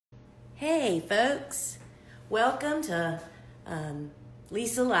Hey folks, welcome to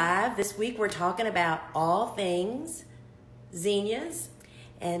Lisa Live. This week we're talking about all things zinnias,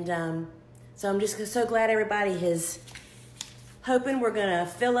 and so I'm just so glad everybody is hoping we're gonna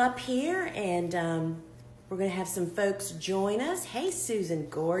fill up here, and we're gonna have some folks join us. Hey Susan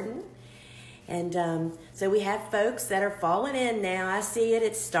Gordon, and so we have folks that are falling in now. I see it,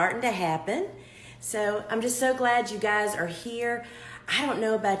 it's starting to happen. So I'm just so glad you guys are here. I don't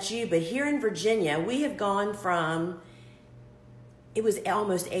know about you, but here in Virginia, we have gone from, it was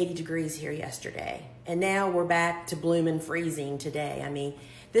almost 80 degrees here yesterday, and now we're back to blooming freezing today. I mean,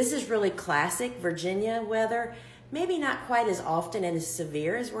 this is really classic Virginia weather. Maybe not quite as often and as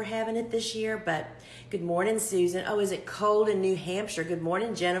severe as we're having it this year, but good morning, Susan. Oh, is it cold in New Hampshire? Good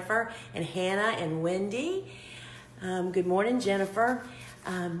morning, Jennifer and Hannah and Wendy. Good morning, Jennifer.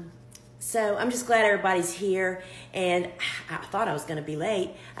 So I'm just glad everybody's here, and I thought I was going to be late.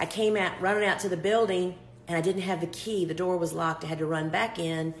 I came out, running out to the building, and I didn't have the key. The door was locked. I had to run back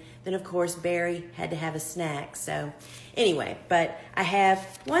in. Then, of course, Barry had to have a snack. So anyway, but I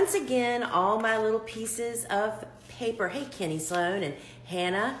have, once again, all my little pieces of paper. Hey, Kenny Sloan and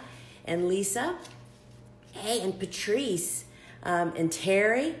Hannah and Lisa. Hey, and Patrice and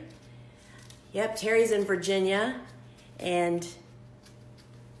Terry. Yep, Terry's in Virginia. And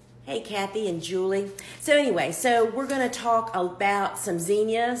hey, Kathy and Julie. So anyway, so we're going to talk about some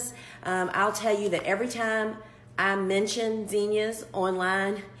zinnias. I'll tell you that every time I mention zinnias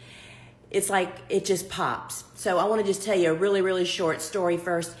online, it's like it just pops. So I want to just tell you a really, really short story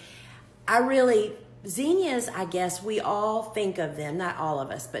first. Zinnias, I guess we all think of them, not all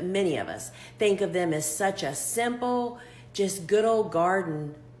of us, but many of us think of them as such a simple, just good old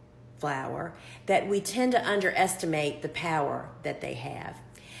garden flower that we tend to underestimate the power that they have.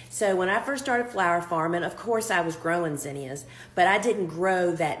 So when I first started flower farming, of course I was growing zinnias, but I didn't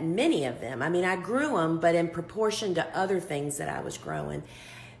grow that many of them. I mean, I grew them, but in proportion to other things that I was growing,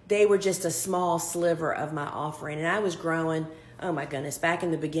 they were just a small sliver of my offering. And I was growing, oh my goodness, back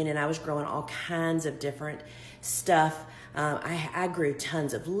in the beginning, I was growing all kinds of different stuff. I grew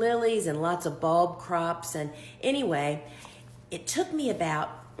tons of lilies and lots of bulb crops. And anyway, it took me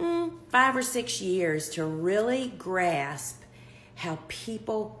about 5 or 6 years to really grasp how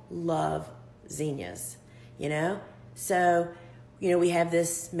people love zinnias, you know? So, you know, we have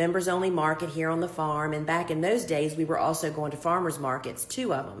this members only market here on the farm, and back in those days, we were also going to farmers markets,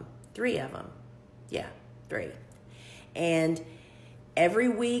 3 of them. Yeah, 3. And every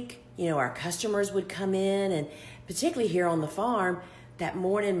week, you know, our customers would come in, and particularly here on the farm, that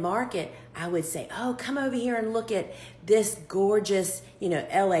morning market, I would say, oh, come over here and look at this gorgeous, you know,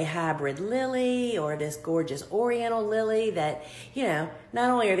 LA hybrid lily, or this gorgeous oriental lily that, you know,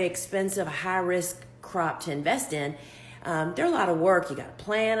 not only are they expensive, a high risk crop to invest in, they're a lot of work. You got to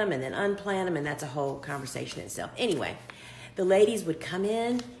plant them and then unplant them, and that's a whole conversation itself. Anyway, the ladies would come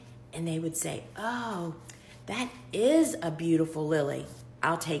in and they would say, oh, that is a beautiful lily.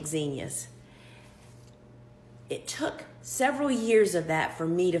 I'll take zinnias. It took several years of that for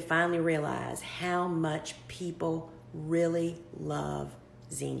me to finally realize how much people really love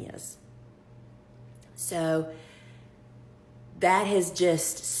zinnias. So that has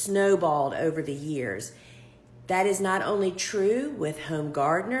just snowballed over the years. That is not only true with home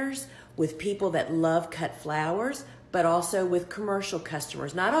gardeners, with people that love cut flowers, but also with commercial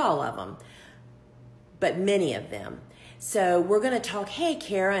customers. Not all of them, but many of them. So we're going to talk, hey,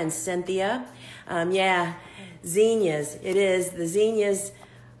 Kara and Cynthia. Yeah, zinnias, it is. The zinnias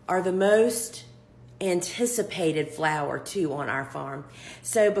are the most anticipated flower too on our farm.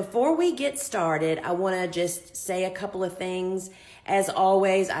 So before we get started, I want to just say a couple of things. As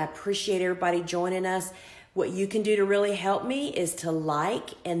always, I appreciate everybody joining us. What you can do to really help me is to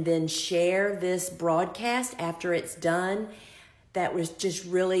like and then share this broadcast after it's done. That was just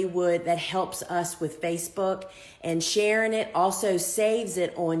really that helps us with Facebook, and sharing it also saves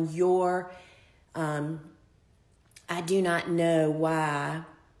it on your, I do not know why.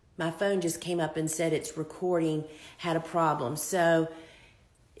 My phone just came up and said it's recording had a problem. So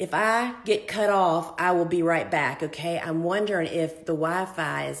if I get cut off, I will be right back, okay? I'm wondering if the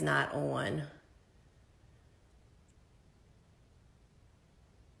Wi-Fi is not on.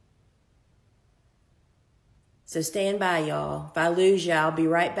 So stand by, y'all. If I lose you, I'll be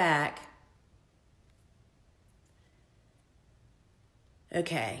right back.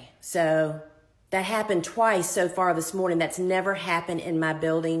 Okay, so that happened twice so far this morning. That's never happened in my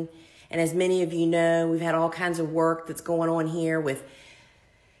building. And as many of you know, we've had all kinds of work that's going on here with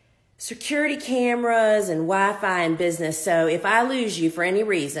security cameras and Wi-Fi and business. So if I lose you for any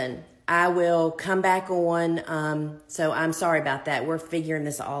reason, I will come back on. So I'm sorry about that. We're figuring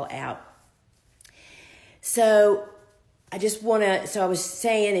this all out. So I was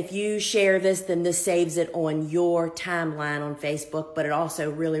saying, if you share this, then this saves it on your timeline on Facebook, but it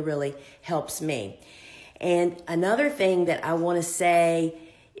also really, really helps me. And another thing that I want to say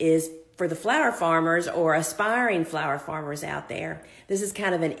is for the flower farmers or aspiring flower farmers out there, this is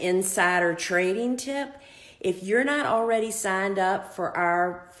kind of an insider trading tip. If you're not already signed up for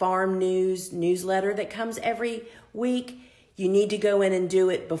our Farm News newsletter that comes every week, you need to go in and do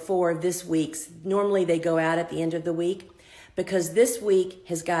it before this week's. Normally they go out at the end of the week, because this week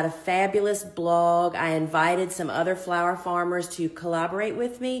has got a fabulous blog. I invited some other flower farmers to collaborate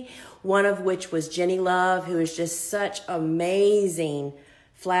with me, one of which was Jenny Love, who is just such amazing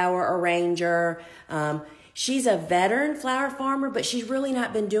flower arranger. She's a veteran flower farmer, but she's really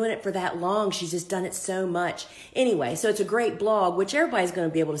not been doing it for that long. She's just done it so much. Anyway, so it's a great blog, which everybody's going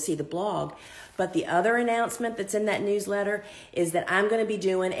to be able to see the blog. But the other announcement that's in that newsletter is that I'm going to be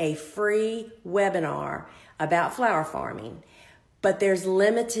doing a free webinar about flower farming. But there's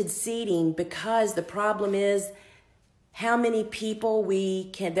limited seating, because the problem is how many people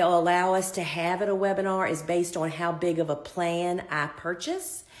they'll allow us to have at a webinar is based on how big of a plan I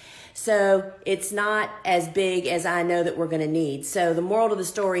purchase. So it's not as big as I know that we're going to need. So the moral of the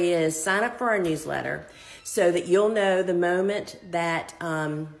story is sign up for our newsletter so that you'll know the moment that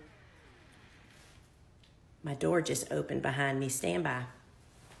my door just opened behind me. Stand by.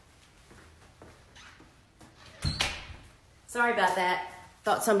 Sorry about that.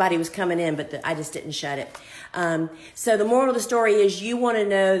 Thought somebody was coming in, but I just didn't shut it. So the moral of the story is you want to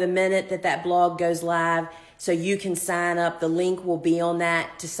know the minute that blog goes live so you can sign up. The link will be on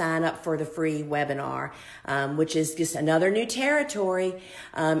that to sign up for the free webinar, which is just another new territory.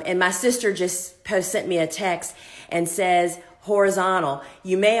 And my sister just sent me a text and says, horizontal.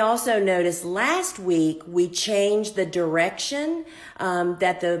 You may also notice last week we changed the direction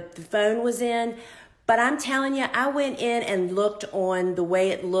that the phone was in. But I'm telling you, I went in and looked on the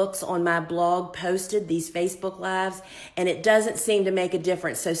way it looks on my blog posted, these Facebook Lives, and it doesn't seem to make a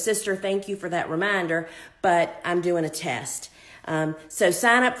difference. So, sister, thank you for that reminder, but I'm doing a test. So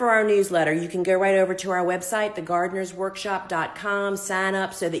sign up for our newsletter. You can go right over to our website, thegardenersworkshop.com, sign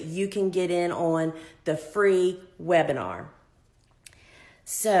up so that you can get in on the free webinar.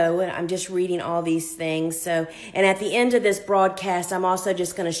 So I'm just reading all these things. So, and at the end of this broadcast, I'm also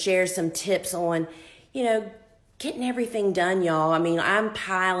just going to share some tips on, getting everything done, y'all. I mean, I'm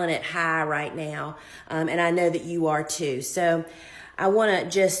piling it high right now, and I know that you are too. So I want to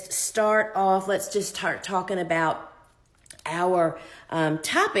just start off. Let's just start talking about our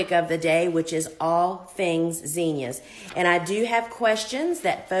topic of the day, which is all things zinnias. And I do have questions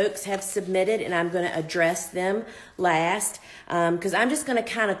that folks have submitted, and I'm going to address them last, because I'm just going to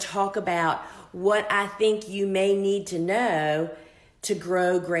kind of talk about what I think you may need to know to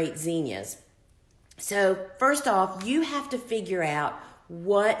grow great zinnias. So first off, you have to figure out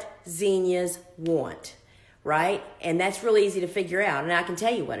what zinnias want, right? And that's really easy to figure out, and I can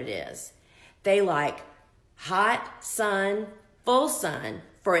tell you what it is. They like hot sun, full sun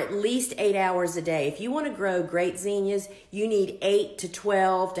for at least 8 hours a day. If you want to grow great zinnias, you need 8 to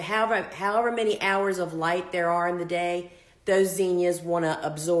 12 to however many hours of light there are in the day. Those zinnias want to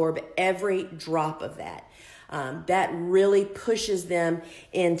absorb every drop of that. That really pushes them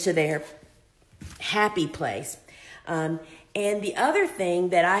into their happy place. And the other thing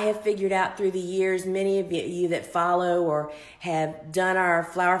that I have figured out through the years, many of you that follow or have done our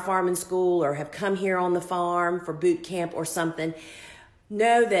flower farming school or have come here on the farm for boot camp or something,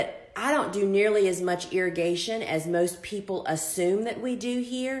 know that I don't do nearly as much irrigation as most people assume that we do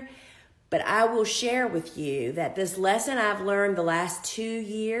here. But I will share with you that this lesson I've learned the last 2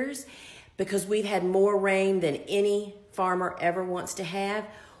 years, because we've had more rain than any farmer ever wants to have.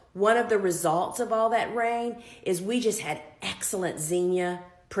 One of the results of all that rain is we just had excellent zinnia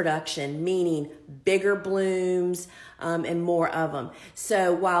production, meaning bigger blooms and more of them.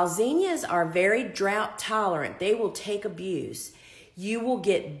 So while zinnias are very drought tolerant, they will take abuse. You will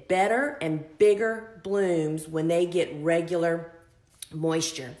get better and bigger blooms when they get regular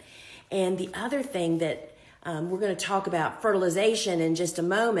moisture. And the other thing that we're going to talk about fertilization in just a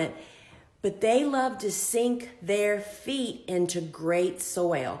moment, but they love to sink their feet into great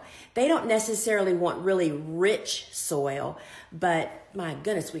soil. They don't necessarily want really rich soil, but my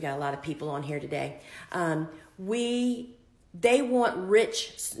goodness, we got a lot of people on here today. They want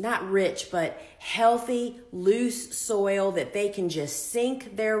rich, not rich, but healthy, loose soil that they can just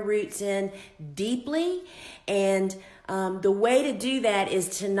sink their roots in deeply. And the way to do that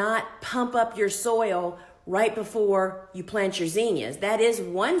is to not pump up your soil right before you plant your zinnias. That is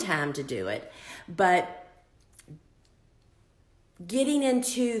one time to do it, but getting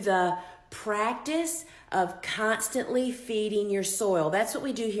into the practice of constantly feeding your soil. That's what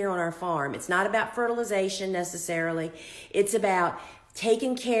we do here on our farm. It's not about fertilization necessarily. It's about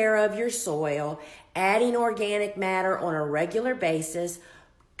taking care of your soil, adding organic matter on a regular basis,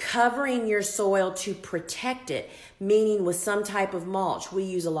 covering your soil to protect it, meaning with some type of mulch. We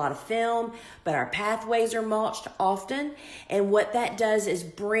use a lot of film, but our pathways are mulched often. And what that does is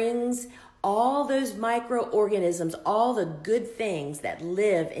brings all those microorganisms, all the good things that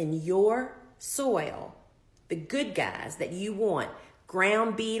live in your soil, the good guys that you want,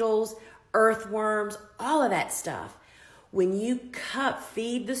 ground beetles, earthworms, all of that stuff. When you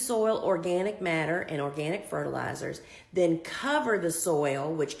feed the soil organic matter and organic fertilizers, then cover the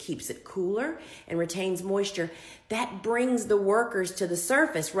soil, which keeps it cooler and retains moisture, that brings the workers to the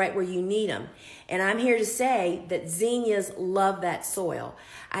surface right where you need them. And I'm here to say that zinnias love that soil.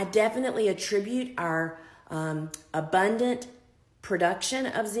 I definitely attribute our abundant production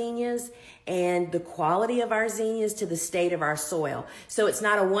of zinnias and the quality of our zinnias to the state of our soil. So it's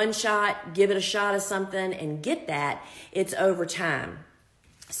not a one shot, give it a shot of something and get that. It's over time.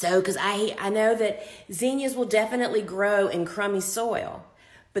 So, because I know that zinnias will definitely grow in crummy soil,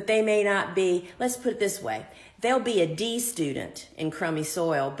 but they may not be, let's put it this way, they'll be a D student in crummy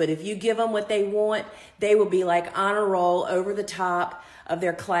soil, but if you give them what they want, they will be like on a roll over the top of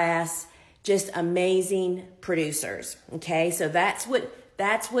their class, just amazing producers. Okay, so that's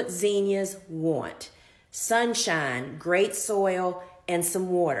what zinnias want. Sunshine, great soil, and some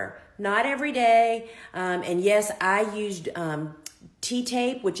water. Not every day. And yes, I used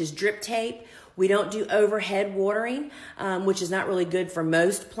T-tape, which is drip tape. We don't do overhead watering, which is not really good for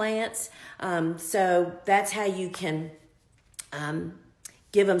most plants. So that's how you can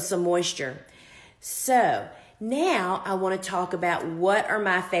give them some moisture. So now I want to talk about what are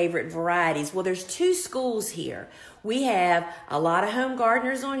my favorite varieties. Well, there's two schools here. We have a lot of home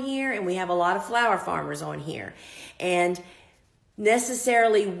gardeners on here, and we have a lot of flower farmers on here. And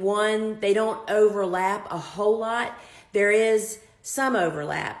necessarily they don't overlap a whole lot. There is some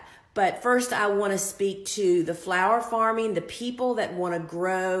overlap. But first I want to speak to the flower farming, the people that want to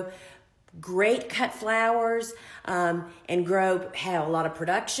grow great cut flowers and have a lot of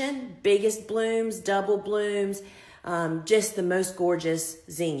production, biggest blooms, double blooms, just the most gorgeous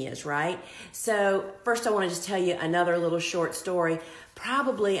zinnias, right? So first I want to just tell you another little short story.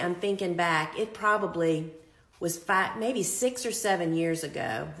 Probably, I'm thinking back, it probably was maybe 6 or 7 years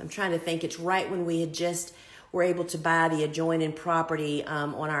ago. I'm trying to think. It's right when we had just were able to buy the adjoining property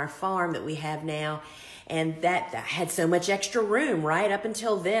on our farm that we have now. And that had so much extra room, right? Up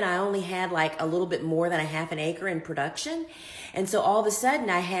until then, I only had like a little bit more than a half an acre in production. And so all of a sudden,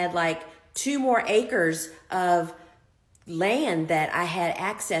 I had like 2 more acres of land that I had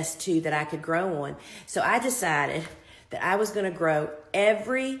access to that I could grow on. So I decided that I was going to grow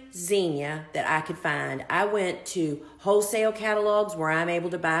every zinnia that I could find. I went to wholesale catalogs where I'm able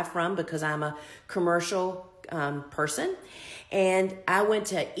to buy from because I'm a commercial person. And I went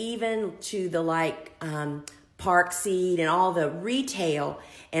to the Park Seed and all the retail,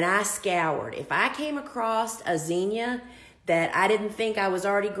 and I scoured. If I came across a zinnia that I didn't think I was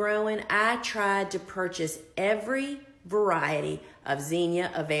already growing, I tried to purchase every variety of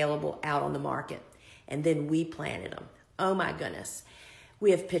zinnia available out on the market. And then we planted them. Oh my goodness. We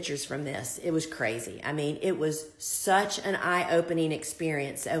have pictures from this. It was crazy. I mean, it was such an eye-opening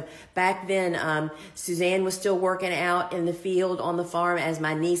experience. So back then, Suzanne was still working out in the field on the farm, as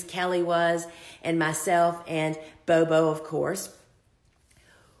my niece Kelly was, and myself, and Bobo, of course.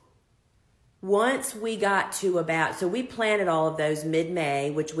 Once we got to so we planted all of those mid-May,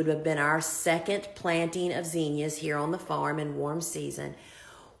 which would have been our second planting of zinnias here on the farm in warm season.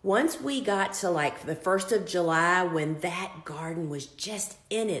 Once we got to like the 1st of July, when that garden was just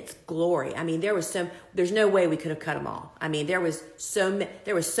in its glory. I mean, there's no way we could have cut them all. I mean, there was so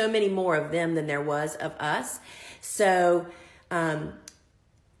many more of them than there was of us. So,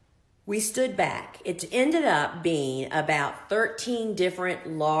 we stood back. It ended up being about 13 different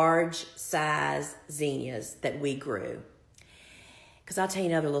large size zinnias that we grew. Because I'll tell you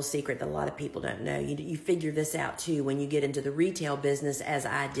another little secret that a lot of people don't know. You figure this out too when you get into the retail business, as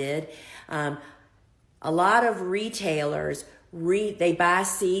I did. A lot of retailers, they buy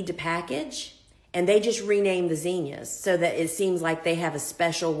seed to package, and they just rename the zinnias so that it seems like they have a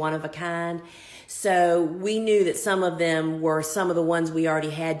special one of a kind. So we knew that some of them were some of the ones we already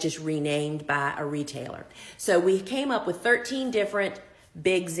had just renamed by a retailer. So we came up with 13 different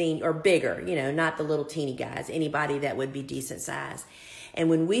big zinnias, or bigger, not the little teeny guys, anybody that would be decent size. And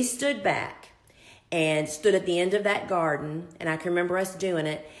when we stood back and stood at the end of that garden, and I can remember us doing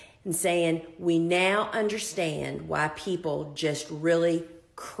it and saying, we now understand why people just really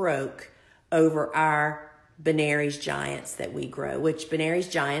croak over our Benary's Giants that we grow, which Benary's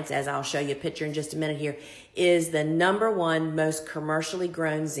Giants, as I'll show you a picture in just a minute here, is the #1 most commercially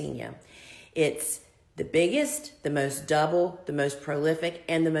grown zinnia. It's the biggest, the most double, the most prolific,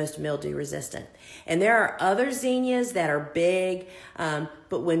 and the most mildew resistant. And there are other zinnias that are big,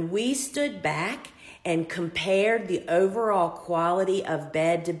 but when we stood back and compared the overall quality of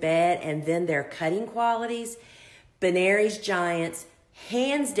bed to bed and then their cutting qualities, Benary's Giants,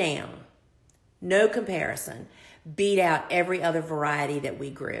 hands down, no comparison, beat out every other variety that we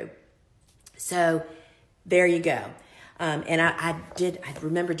grew. So there you go. And I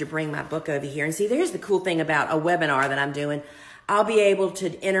remembered to bring my book over here. And see, there's the cool thing about a webinar that I'm doing. I'll be able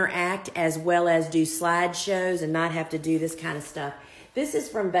to interact as well as do slideshows and not have to do this kind of stuff. This is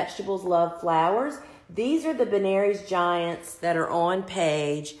from Vegetables Love Flowers. These are the Benary's Giants that are on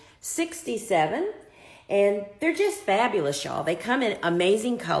page 67. And they're just fabulous, y'all. They come in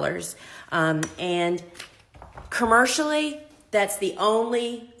amazing colors. And commercially, that's the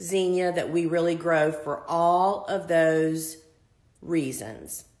only zinnia that we really grow for all of those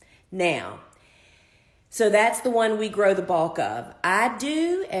reasons. Now, so that's the one we grow the bulk of. I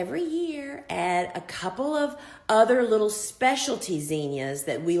do every year add a couple of other little specialty zinnias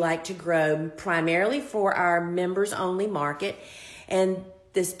that we like to grow primarily for our members only market. And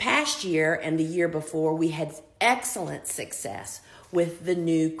this past year and the year before, we had excellent success with the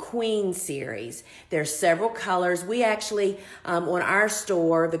new Queen series. There's several colors. We actually, on our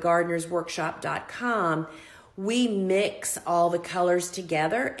store, thegardenersworkshop.com, we mix all the colors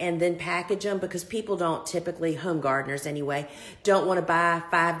together and then package them because people don't typically, home gardeners anyway, don't want to buy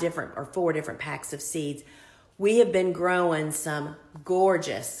 5 different or 4 different packs of seeds. We have been growing some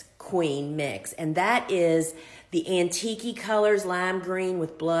gorgeous Queen mix, and that is the antique colors, lime green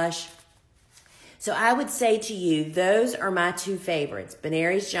with blush. So I would say to you, those are my 2 favorites,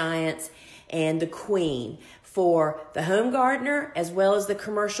 Benary's Giants and the Queen, for the home gardener as well as the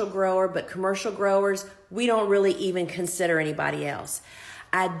commercial grower. But commercial growers, we don't really even consider anybody else.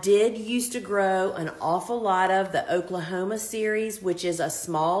 I did used to grow an awful lot of the Oklahoma series, which is a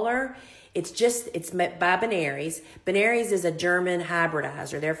smaller. It's by Benary's. Benary's is a German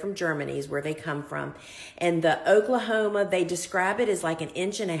hybridizer. They're from Germany is where they come from. And the Oklahoma, they describe it as like 1.5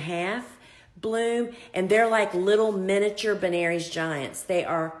 inches bloom, and they're like little miniature Benary's Giants. They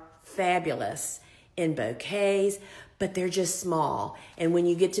are fabulous in bouquets, but they're just small. And when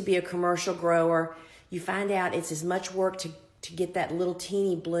you get to be a commercial grower, you find out it's as much work to get that little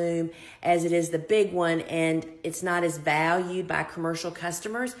teeny bloom as it is the big one, and it's not as valued by commercial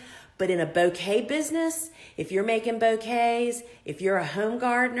customers. But in a bouquet business, if you're making bouquets, if you're a home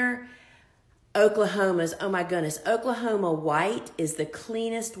gardener, Oklahoma's, oh my goodness, Oklahoma white is the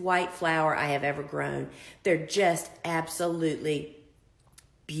cleanest white flower I have ever grown. They're just absolutely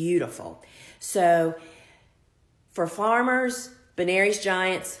beautiful. So for farmers, Benary's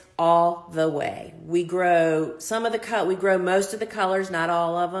Giants all the way. We grow we grow most of the colors, not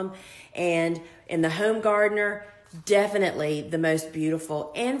all of them. And in the home gardener, definitely the most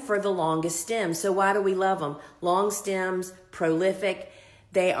beautiful and for the longest stems. So why do we love them? Long stems, prolific.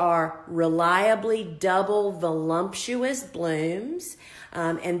 They are reliably double voluptuous blooms,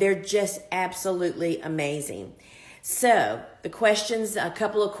 and they're just absolutely amazing. So the questions, a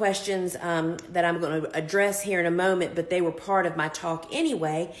couple of questions that I'm going to address here in a moment, but they were part of my talk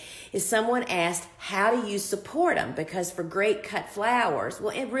anyway, is someone asked, how do you support them? Because for great cut flowers,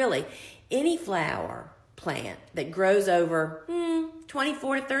 well, really, any flower plant that grows over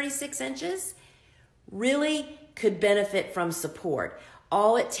 24 to 36 inches really could benefit from support.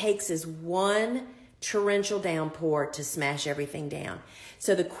 All it takes is one torrential downpour to smash everything down.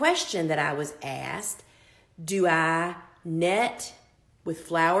 So the question that I was asked, do I net with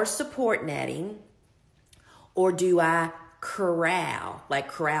flower support netting, or do I corral, like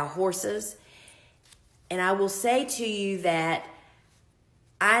corral horses? And I will say to you that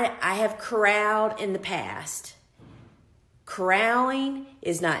I have corralled in the past. Corralling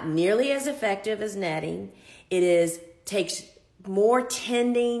is not nearly as effective as netting. Takes more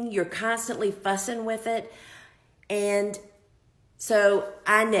tending. You're constantly fussing with it. And so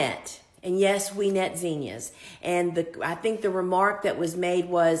I net. And yes, we net zinnias. And I think the remark that was made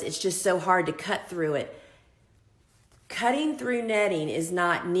was, it's just so hard to cut through it. Cutting through netting is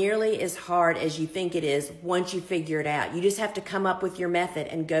not nearly as hard as you think it is once you figure it out. You just have to come up with your method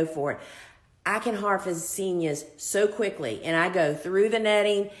and go for it. I can harvest zinnias so quickly, and I go through the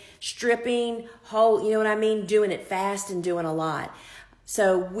netting, stripping, you know what I mean? Doing it fast and doing a lot.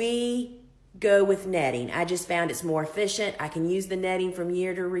 So we go with netting. I just found it's more efficient. I can use the netting from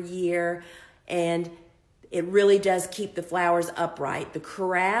year to year, and It really does keep the flowers upright. The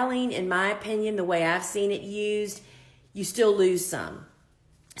corralling, in my opinion, the way I've seen it used, you still lose some.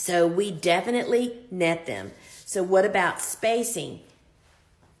 So we definitely net them. So what about spacing?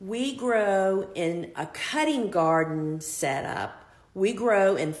 We grow in a cutting garden setup. We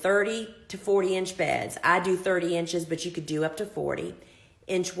grow in 30 to 40 inch beds. I do 30 inches, but you could do up to 40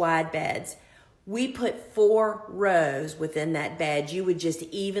 inch wide beds. We put 4 rows within that bed. You would just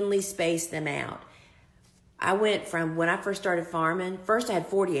evenly space them out. I went from when I first started farming, first I had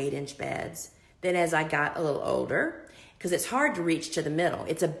 48 inch beds. Then as I got a little older, because it's hard to reach to the middle.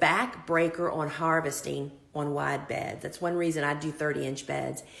 It's a back breaker on harvesting on wide beds. That's one reason I do 30 inch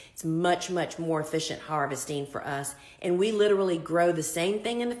beds. It's much, much more efficient harvesting for us. And we literally grow the same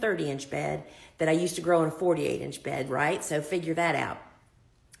thing in a 30 inch bed that I used to grow in a 48 inch bed, right? So figure that out.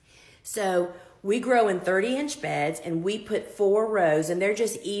 So we grow in 30 inch beds and we put 4 rows and they're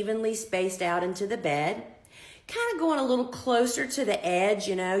just evenly spaced out into the bed. Kind of going a little closer to the edge,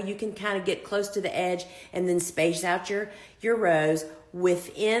 you know, you can kind of get close to the edge and then space out your rows.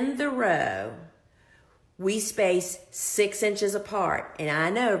 Within the row, we space 6 inches apart. And I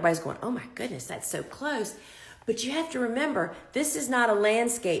know everybody's going, oh my goodness, that's so close. But you have to remember, this is not a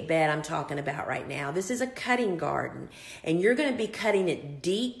landscape bed I'm talking about right now. This is a cutting garden. And you're going to be cutting it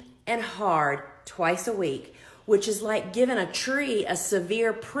deep and hard twice a week, which is like giving a tree a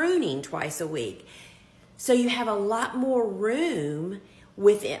severe pruning twice a week. So you have a lot more room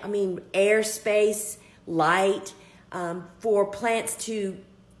with, air space, light, for plants to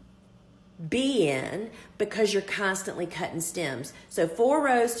be in because you're constantly cutting stems. So 4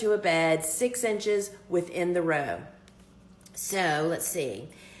 rows to a bed, 6 inches within the row. So let's see.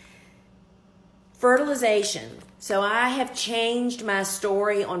 Fertilization. So I have changed my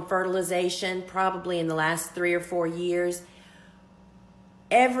story on fertilization probably in the last 3 or 4 years.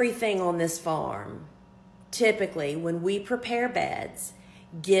 Everything on this farm, typically, when we prepare beds,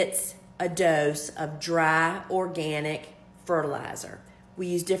 gets a dose of dry organic fertilizer. We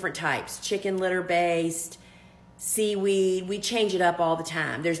use different types, chicken litter based, seaweed. We change it up all the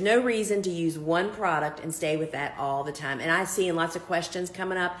time. There's no reason to use one product and stay with that all the time. And I see in lots of questions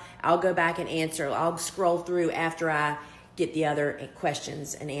coming up, I'll go back and answer. I'll scroll through after I get the other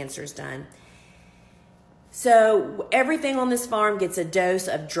questions and answers done. So everything on this farm gets a dose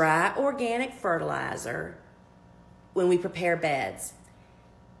of dry organic fertilizer when we prepare beds.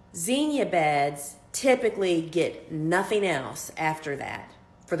 Zinnia beds typically get nothing else after that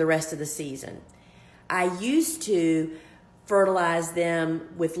for the rest of the season. I used to fertilize them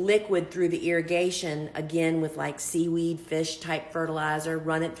with liquid through the irrigation, again with like seaweed, fish type fertilizer,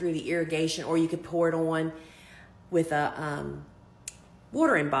 run it through the irrigation, or you could pour it on with a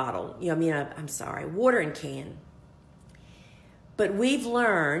watering bottle, watering can. But we've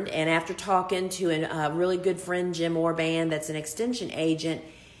learned, and after talking to a really good friend, Jim Orban, that's an extension agent,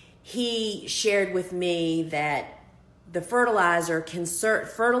 he shared with me that the fertilization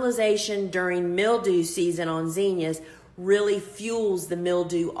during mildew season on zinnias really fuels the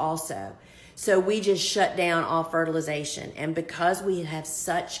mildew also. So we just shut down all fertilization. And because we have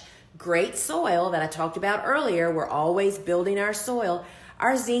such great soil that I talked about earlier, we're always building our soil,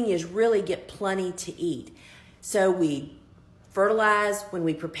 our zinnias really get plenty to eat. So we fertilize when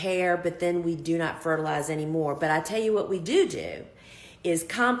we prepare, but then we do not fertilize anymore. But I tell you what we do is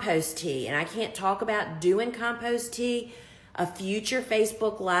compost tea. And I can't talk about doing compost tea. A future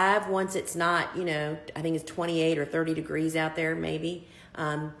Facebook Live, once it's not, I think it's 28 or 30 degrees out there maybe.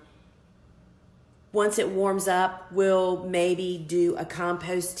 Once it warms up, we'll maybe do a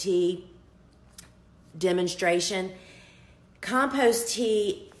compost tea demonstration. Compost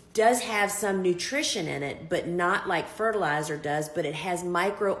tea does have some nutrition in it, but not like fertilizer does, but it has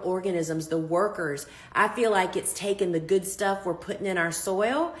microorganisms, the workers. I feel like it's taking the good stuff we're putting in our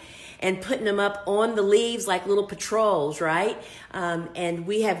soil and putting them up on the leaves like little patrols, right? And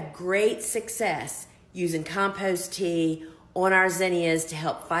we have great success using compost tea on our zinnias to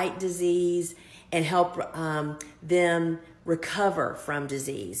help fight disease and help them recover from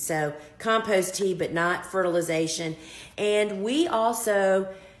disease. So compost tea, but not fertilization. And we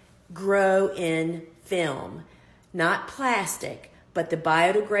also grow in film, not plastic, but the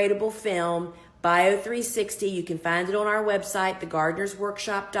biodegradable film, Bio 360. You can find it on our website,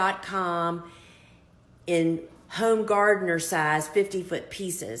 thegardenersworkshop.com, in home gardener size, 50-foot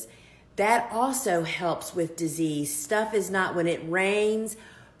pieces. That also helps with disease. Stuff is not, when it rains,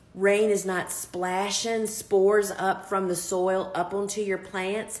 rain is not splashing spores up from the soil up onto your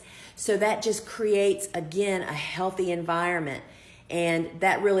plants. So that just creates, again, a healthy environment. And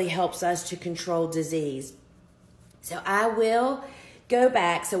that really helps us to control disease. So I will go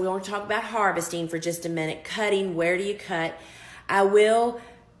back, so we want to talk about harvesting for just a minute, cutting, where do you cut? I will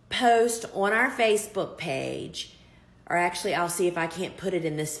post on our Facebook page, or actually I'll see if I can't put it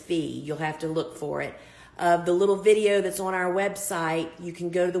in this feed. You'll have to look for it. Of the little video that's on our website, you can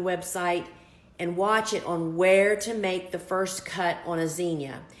go to the website and watch it on where to make the first cut on a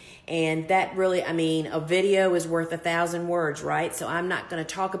zinnia. And that really, I mean, a video is worth 1,000 words, right? So I'm not going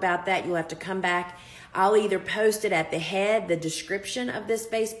to talk about that. You'll have to come back. I'll either post it at the head, the description of this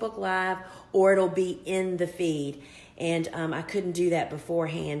Facebook Live, or it'll be in the feed. And I couldn't do that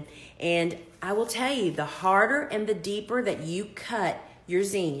beforehand. And I will tell you, the harder and the deeper that you cut your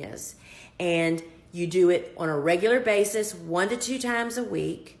zinnias, and you do it on a regular basis, 1 to 2 times a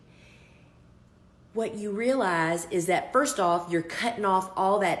week, what you realize is that, first off, you're cutting off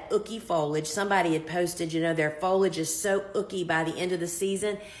all that ooky foliage. Somebody had posted, you know, their foliage is so ooky by the end of the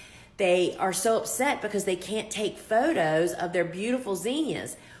season. They are so upset because they can't take photos of their beautiful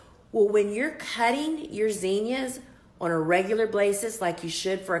zinnias. Well, when you're cutting your zinnias on a regular basis, like you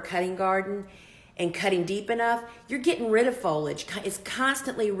should for a cutting garden, and cutting deep enough, you're getting rid of foliage. It's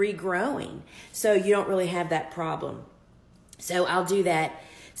constantly regrowing, so you don't really have that problem. So I'll do that.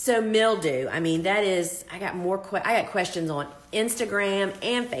 So mildew, I mean, that is, I got questions on Instagram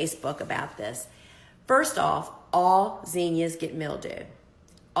and Facebook about this. First off, all zinnias get mildew,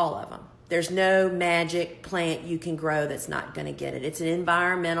 all of them. There's no magic plant you can grow that's not going to get it. It's an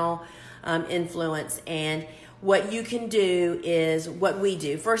environmental influence, and what you can do is what we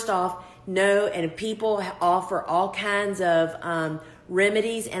do. First off, and people offer all kinds of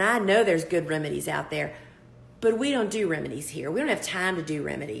remedies, and I know there's good remedies out there, but we don't do remedies here. We don't have time to do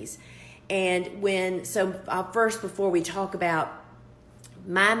remedies. And first, before we talk about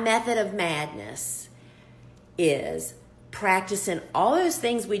my method of madness, is practicing all those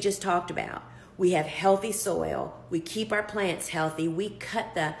things we just talked about. We have healthy soil. We keep our plants healthy. We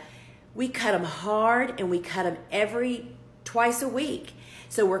cut them hard, and we cut them twice a week.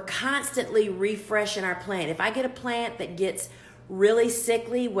 So we're constantly refreshing our plant. If I get a plant that gets really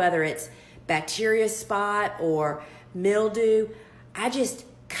sickly, whether it's bacteria spot or mildew, I just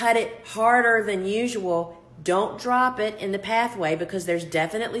cut it harder than usual. Don't drop it in the pathway because there's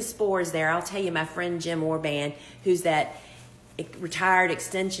definitely spores there. I'll tell you, my friend Jim Orban, who's that retired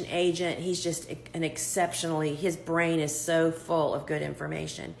extension agent, he's just his brain is so full of good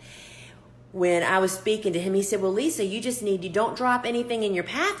information. When I was speaking to him, he said, well, Lisa, you don't drop anything in your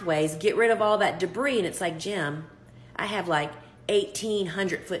pathways. Get rid of all that debris. And it's like, Jim, I have like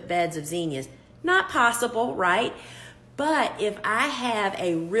 1,800-foot beds of zinnias. Not possible, right? But if I have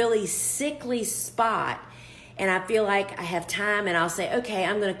a really sickly spot and I feel like I have time, and I'll say, okay,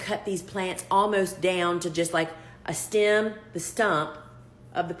 I'm going to cut these plants almost down to just like a stem, the stump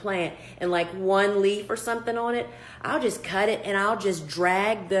of the plant, and like one leaf or something on it, I'll just cut it and I'll just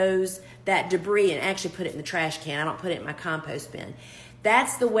drag that debris and actually put it in the trash can. I don't put it in my compost bin.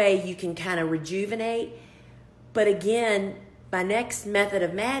 That's the way you can kind of rejuvenate. But again, my next method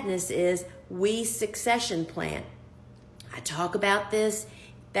of madness is we succession plant. I talk about this.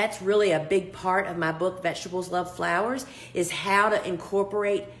 That's really a big part of my book, Vegetables Love Flowers, is how to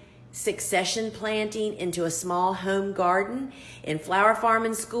incorporate succession planting into a small home garden. In Flower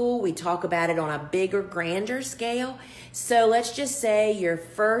Farming School, we talk about it on a bigger, grander scale. So let's just say your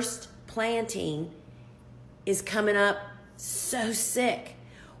first planting is coming up so sick.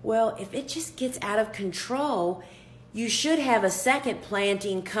 Well, if it just gets out of control, you should have a second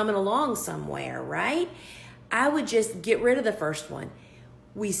planting coming along somewhere, right? I would just get rid of the first one.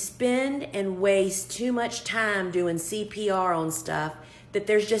 We spend and waste too much time doing CPR on stuff that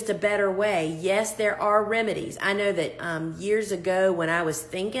there's just a better way. Yes, there are remedies. I know that years ago when I was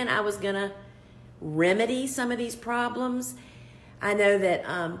thinking I was going to remedy some of these problems, I know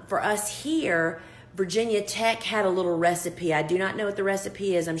that for us here, Virginia Tech had a little recipe. I do not know what the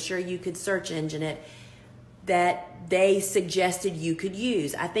recipe is. I'm sure you could search engine it, that they suggested you could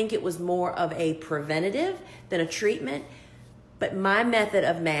use. I think it was more of a preventative than a treatment. But my method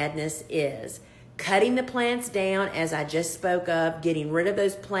of madness is cutting the plants down, as I just spoke of, getting rid of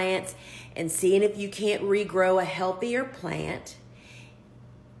those plants and seeing if you can't regrow a healthier plant.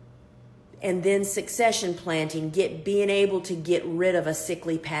 And then succession planting, being able to get rid of a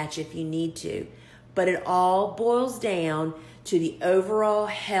sickly patch if you need to. But it all boils down to the overall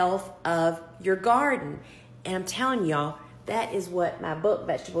health of your garden. And I'm telling y'all, that is what my book,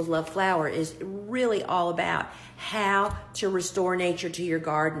 Vegetables Love Flower, is really all about. How to restore nature to your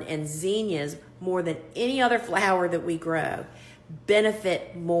garden. And zinnias, more than any other flower that we grow,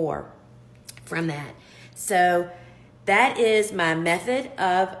 benefit more from that. So that is my method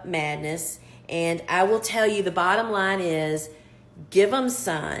of madness. And I will tell you, the bottom line is, give them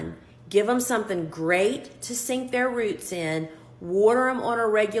sun, give them something great to sink their roots in, water them on a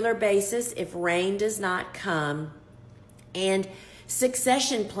regular basis if rain does not come, and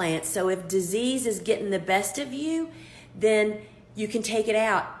succession plant. So if disease is getting the best of you, then you can take it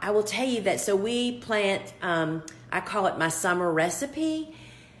out. I will tell you that, so we plant, I call it my summer recipe,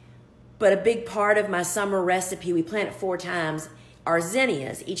 but a big part of my summer recipe, we plant it 4 times, are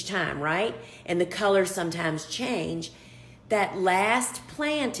zinnias each time, right? And the colors sometimes change. That last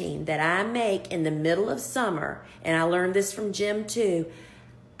planting that I make in the middle of summer, and I learned this from Jim too,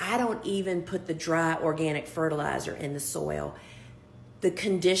 I don't even put the dry organic fertilizer in the soil. The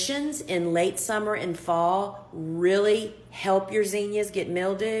conditions in late summer and fall really help your zinnias get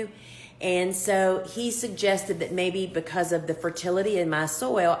mildew. And so he suggested that maybe because of the fertility in my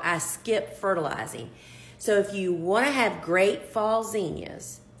soil, I skip fertilizing. So if you want to have great fall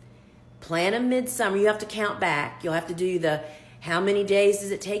zinnias, plant them midsummer. You have to count back. You'll have to do the how many days does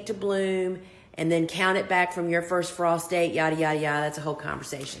it take to bloom, and then count it back from your first frost date, yada, yada, yada. That's a whole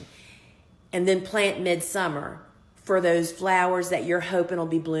conversation. And then plant midsummer for those flowers that you're hoping will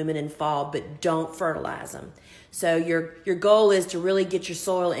be blooming in fall, but don't fertilize them. So your goal is to really get your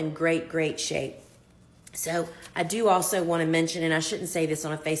soil in great, great shape. So I do also want to mention, and I shouldn't say this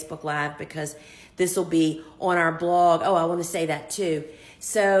on a Facebook Live because this will be on our blog. Oh, I want to say that too.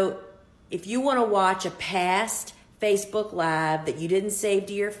 So if you want to watch a past Facebook Live that you didn't save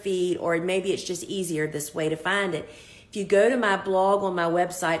to your feed, or maybe it's just easier this way to find it, if you go to my blog on my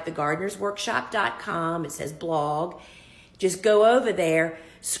website, thegardenersworkshop.com, it says blog, just go over there,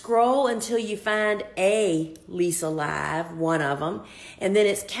 scroll until you find a Lisa Live, one of them, and then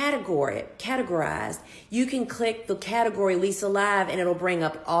it's categorized. You can click the category Lisa Live and it'll bring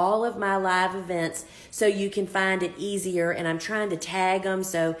up all of my live events so you can find it easier, and I'm trying to tag them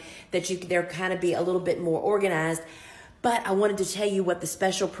so that they're kind of be a little bit more organized. But I wanted to tell you what the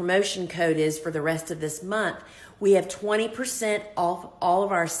special promotion code is for the rest of this month. We have 20% off all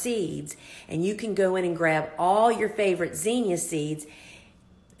of our seeds, and you can go in and grab all your favorite zinnia seeds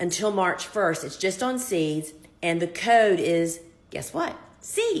until March 1st. It's just on seeds, and the code is, guess what?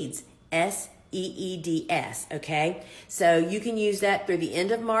 Seeds, SEEDS, okay? So you can use that through the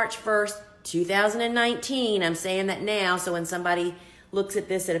end of March 1st, 2019. I'm saying that now, so when somebody looks at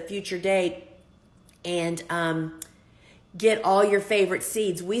this at a future date, and get all your favorite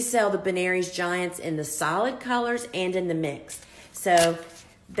seeds. We sell the Benary's Giants in the solid colors and in the mix. So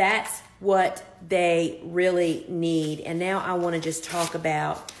that's what they really need. And now I want to just talk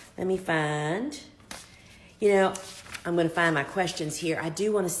about, let me find, I'm going to find my questions here. I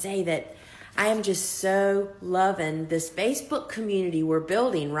do want to say that I am just so loving this Facebook community we're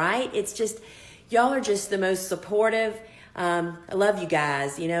building, right? It's just, y'all are just the most supportive. I love you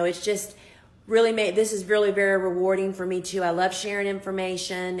guys. It's just, this is really very rewarding for me too. I love sharing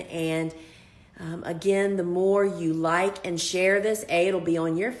information, and again, the more you like and share this, it'll be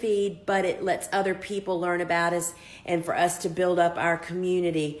on your feed, but it lets other people learn about us and for us to build up our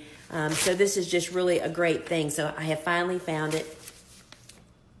community. So this is just really a great thing. So I have finally found it,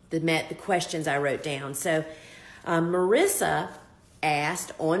 the questions I wrote down. So Marissa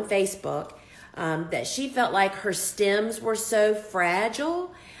asked on Facebook that she felt like her stems were so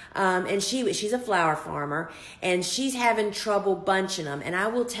fragile. And she's a flower farmer, and she's having trouble bunching them. And I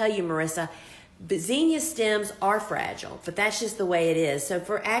will tell you, Marissa, the zinnia stems are fragile, but that's just the way it is. So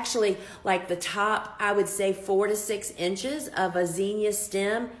for actually like the top, I would say 4 to 6 inches of a zinnia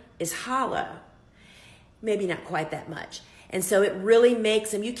stem is hollow. Maybe not quite that much. And so it really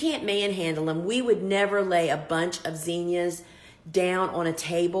makes them, you can't manhandle them. We would never lay a bunch of zinnias down on a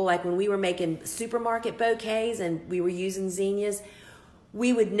table. Like when we were making supermarket bouquets and we were using zinnias,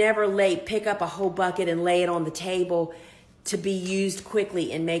 we would never pick up a whole bucket and lay it on the table to be used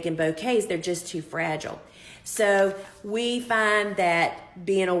quickly in making bouquets. They're just too fragile. So we find that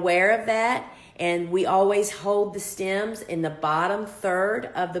being aware of that, and we always hold the stems in the bottom third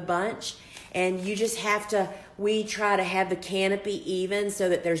of the bunch, and you just have to, we try to have the canopy even so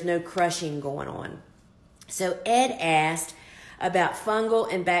that there's no crushing going on. So Ed asked about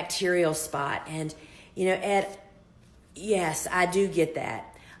fungal and bacterial spot, and Ed, yes, I do get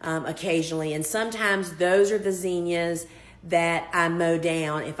that occasionally. And sometimes those are the zinnias that I mow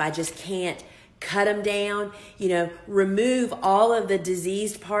down if I just can't cut them down. Remove all of the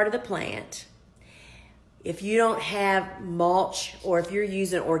diseased part of the plant. If you don't have mulch, or if you're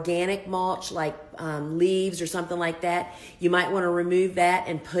using organic mulch like leaves or something like that, you might want to remove that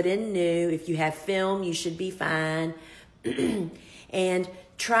and put in new. If you have film, you should be fine. And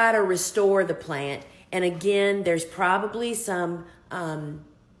try to restore the plant. And again, there's probably some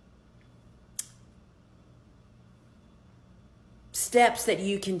steps that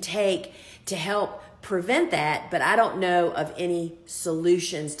you can take to help prevent that, but I don't know of any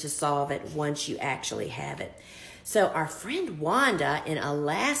solutions to solve it once you actually have it. So our friend Wanda in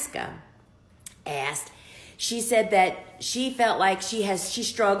Alaska asked, she said that she felt like she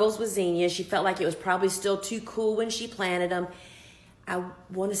struggles with zinnias. She felt like it was probably still too cool when she planted them. I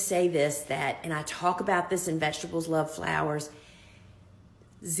want to say this, and I talk about this in Vegetables Love Flowers.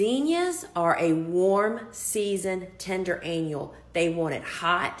 Zinnias are a warm season tender annual. They want it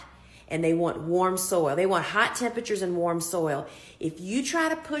hot and they want warm soil. They want hot temperatures and warm soil. If you try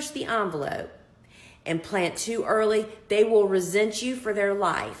to push the envelope and plant too early, they will resent you for their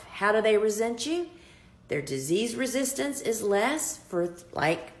life. How do they resent you? Their disease resistance is less for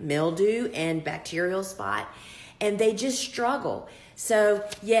like mildew and bacterial spot, and they just struggle. So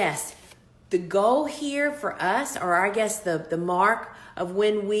yes, the goal here for us, or I guess the mark of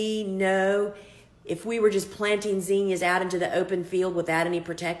when we know if we were just planting zinnias out into the open field without any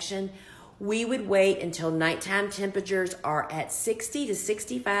protection, we would wait until nighttime temperatures are at 60 to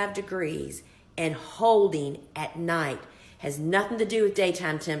 65 degrees and holding at night. Has nothing to do with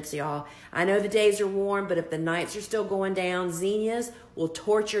daytime temps, y'all. I know the days are warm, but if the nights are still going down, zinnias will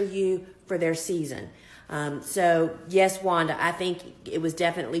torture you for their season. So yes, Wanda, I think it was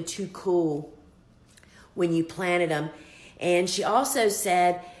definitely too cool when you planted them. And she also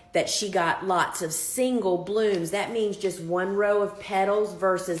said that she got lots of single blooms. That means just one row of petals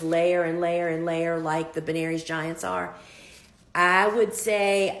versus layer and layer and layer like the Benary's giants are. I would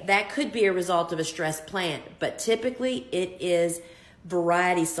say that could be a result of a stressed plant, but typically it is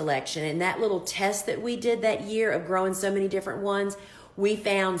variety selection. And that little test that we did that year of growing so many different ones, we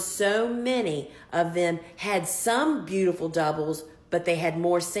found so many of them had some beautiful doubles, but they had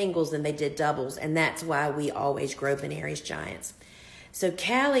more singles than they did doubles, and that's why we always grow Benary's giants. So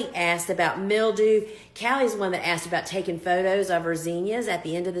Callie asked about mildew. Callie's the one that asked about taking photos of her zinnias at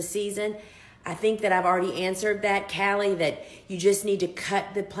the end of the season. I think that I've already answered that, Callie, that you just need to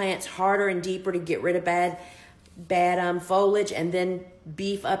cut the plants harder and deeper to get rid of bad foliage and then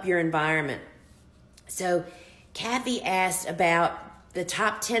beef up your environment. So Kathy asked about the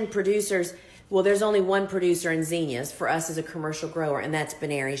top 10 producers. Well, there's only one producer in zinnias for us as a commercial grower, and that's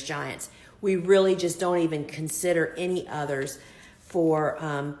Benary's giants. We really just don't even consider any others for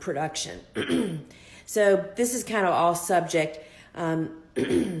production. So this is kind of all subject.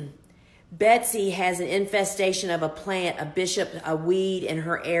 Betsy has an infestation of a plant, a weed in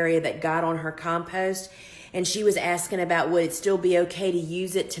her area that got on her compost. And she was asking about would it still be okay to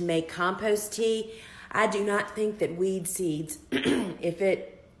use it to make compost tea. I do not think that weed seeds, if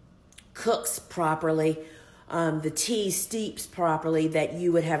it cooks properly, the tea steeps properly, that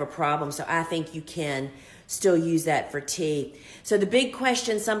you would have a problem. So I think you can still use that for tea. So the big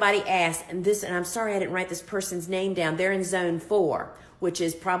question somebody asked, and I'm sorry I didn't write this person's name down. They're in zone 4, which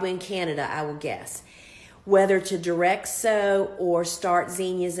is probably in Canada, I will guess. Whether to direct sow or start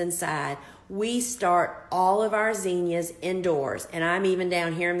zinnias inside. We start all of our zinnias indoors, and I'm even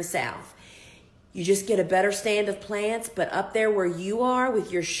down here in the South. You just get a better stand of plants, but up there where you are with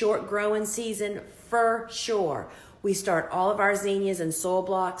your short growing season, for sure, we start all of our zinnias in soil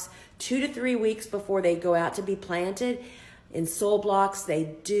blocks 2 to 3 weeks before they go out to be planted. In soil blocks,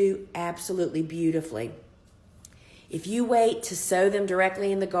 they do absolutely beautifully. If you wait to sow them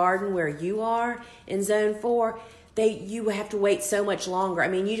directly in the garden where you are in zone 4, you have to wait so much longer. I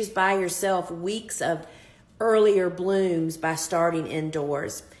mean, you just buy yourself weeks of earlier blooms by starting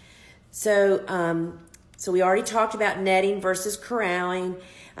indoors. So we already talked about netting versus corralling.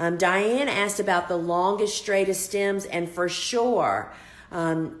 Diane asked about the longest, straightest stems, and for sure,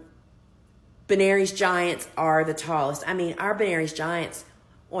 Benary's giants are the tallest. I mean, our Benary's giants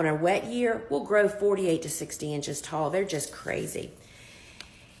on a wet year will grow 48 to 60 inches tall. They're just crazy.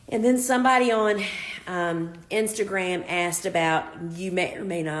 And then somebody on Instagram asked about, you may or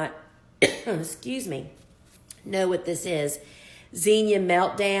may not, excuse me, know what this is. Zinnia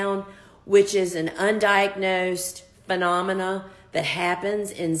meltdown, which is an undiagnosed phenomena that happens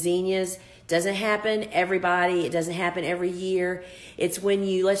in zinnias. Doesn't happen everybody. It doesn't happen every year. It's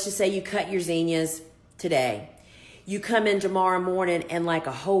when let's just say you cut your zinnias today. You come in tomorrow morning and like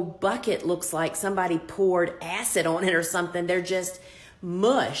a whole bucket looks like somebody poured acid on it or something. They're just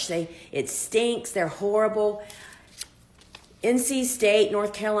mush. It stinks. They're horrible. NC State,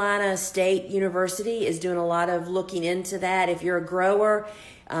 North Carolina State University is doing a lot of looking into that. If you're a grower,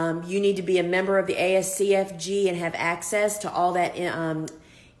 you need to be a member of the ASCFG and have access to all that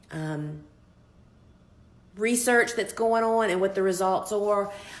research that's going on and what the results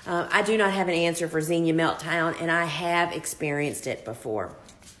are. I do not have an answer for zinnia meltdown, and I have experienced it before.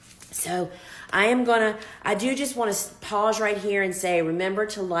 So I do just want to pause right here and say, remember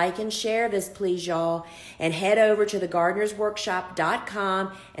to like and share this, please, y'all. And head over to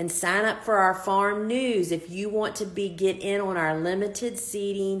thegardenersworkshop.com and sign up for our farm news if you want to get in on our limited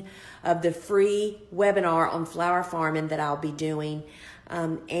seeding of the free webinar on flower farming that I'll be doing.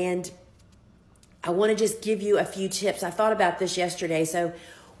 And I want to just give you a few tips. I thought about this yesterday. So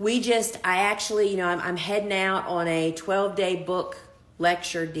I'm heading out on a 12-day book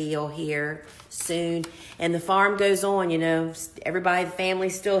lecture deal here soon, and the farm goes on. Everybody, the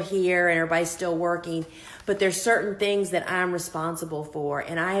family's still here and everybody's still working, but there's certain things that I'm responsible for,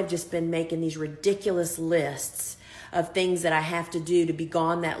 and I have just been making these ridiculous lists of things that I have to do to be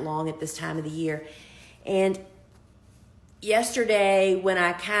gone that long at this time of the year. And yesterday, when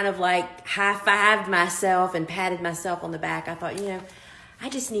I kind of like high-fived myself and patted myself on the back, I thought, I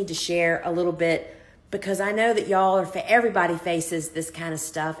just need to share a little bit, because I know that everybody faces this kind of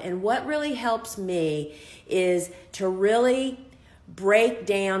stuff. And what really helps me is to really break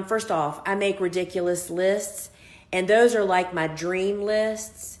down. First off, I make ridiculous lists, and those are like my dream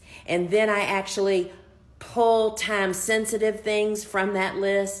lists. And then I actually pull time-sensitive things from that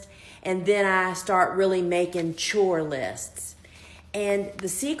list, and then I start really making chore lists. And the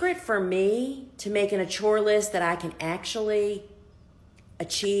secret for me to making a chore list that I can actually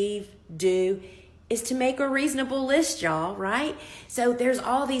do, is to make a reasonable list, y'all, right? So there's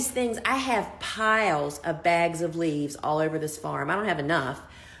all these things. I have piles of bags of leaves all over this farm. I don't have enough,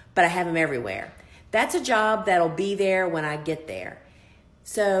 but I have them everywhere. That's a job that'll be there when I get there.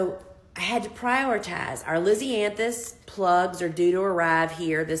 So I had to prioritize. Our Lysianthus plugs are due to arrive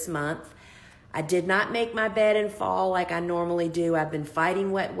here this month. I did not make my bed in fall like I normally do. I've been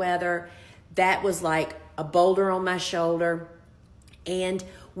fighting wet weather. That was like a boulder on my shoulder. And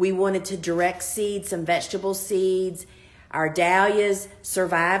we wanted to direct seed some vegetable seeds. Our dahlias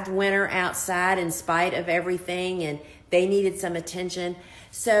survived winter outside in spite of everything, and they needed some attention.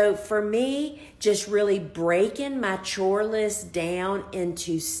 So for me, just really breaking my chore list down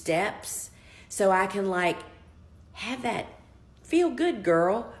into steps so I can have that feel good,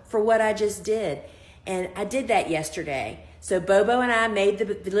 girl, for what I just did. And I did that yesterday. So Bobo and I made the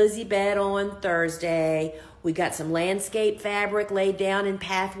Lizzie bed on Thursday. We got some landscape fabric laid down in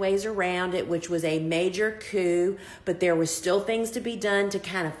pathways around it, which was a major coup, but there was still things to be done to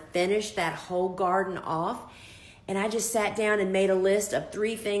kind of finish that whole garden off. And I just sat down and made a list of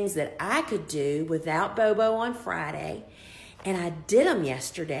 3 things that I could do without Bobo on Friday. And I did them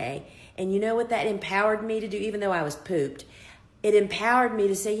yesterday. And you know what that empowered me to do, even though I was pooped? It empowered me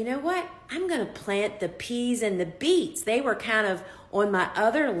to say, you know what? I'm going to plant the peas and the beets. They were kind of on my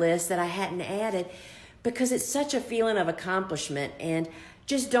other list that I hadn't added, because it's such a feeling of accomplishment. And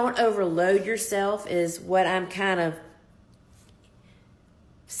just don't overload yourself is what I'm kind of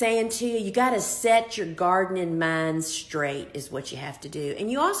saying to you. You got to set your gardening mind straight is what you have to do. And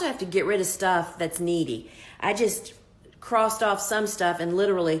you also have to get rid of stuff that's needy. I just crossed off some stuff and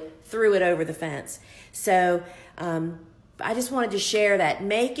literally threw it over the fence. So I just wanted to share that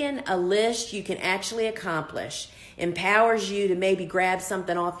making a list you can actually accomplish empowers you to maybe grab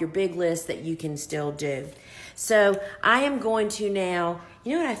something off your big list that you can still do. So I am going to now,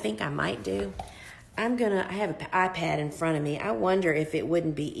 you know what I think I might do? I have an iPad in front of me. I wonder if it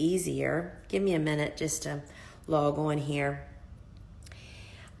wouldn't be easier. Give me a minute just to log on here.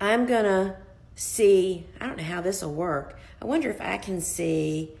 I'm going to see, I don't know how this will work. I wonder if I can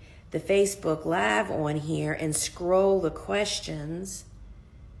see the Facebook Live on here and scroll the questions.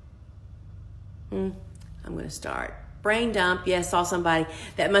 I'm going to start. Brain dump. Yeah, saw somebody.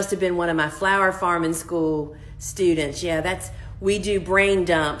 That must have been one of my flower farming school students. Yeah, we do brain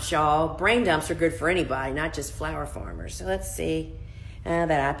dumps, y'all. Brain dumps are good for anybody, not just flower farmers. So let's see.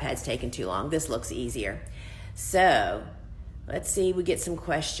 That iPad's taking too long. This looks easier. So let's see. We get some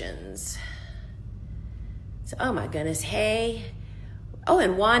questions. So, oh my goodness. Hey. Oh,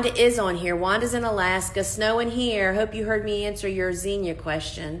 and Wanda is on here. Wanda's in Alaska. Snowing here. Hope you heard me answer your zinnia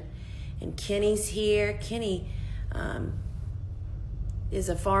question. And Kenny's here. Kenny is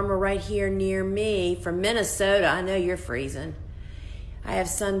a farmer right here near me from Minnesota. I know you're freezing. I have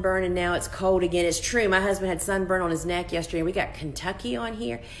sunburn and now it's cold again. It's true. My husband had sunburn on his neck yesterday. We got Kentucky on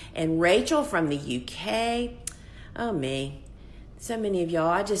here. And Rachel from the UK. Oh, me. So many of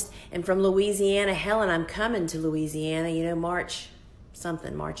y'all. And from Louisiana. Helen, I'm coming to Louisiana, March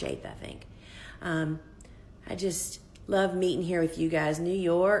 8th, I think. I just love meeting here with you guys. New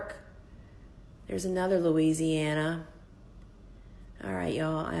York. There's another Louisiana. All right,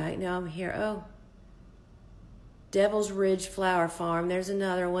 y'all. I know I'm here. Oh. Devil's Ridge Flower Farm. There's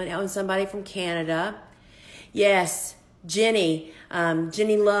another one. Oh, and somebody from Canada. Yes. Jenny,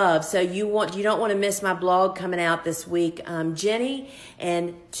 Jenny Love. So you don't want to miss my blog coming out this week. Jenny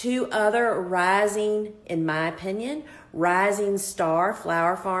and two other rising, in my opinion, rising star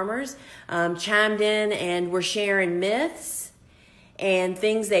flower farmers chimed in and were sharing myths and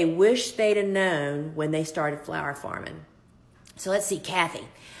things they wish they'd have known when they started flower farming. So let's see, Kathy.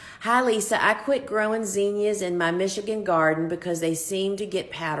 Hi, Lisa. I quit growing zinnias in my Michigan garden because they seem to get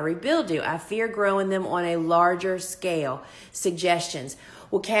powdery mildew. I fear growing them on a larger scale. Suggestions?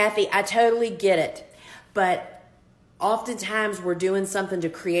 Well, Kathy, I totally get it. But oftentimes we're doing something to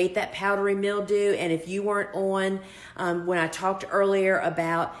create that powdery mildew. And if you weren't on when I talked earlier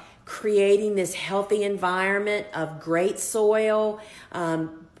about creating this healthy environment of great soil,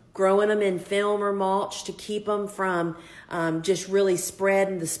 growing them in film or mulch to keep them from just really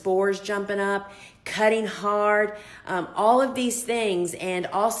spreading, the spores jumping up, cutting hard, all of these things, and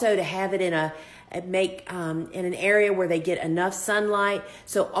also to have it in in an area where they get enough sunlight.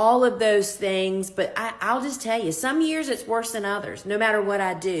 So all of those things, but I'll just tell you, some years it's worse than others, no matter what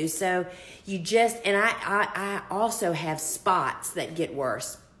I do. So I also have spots that get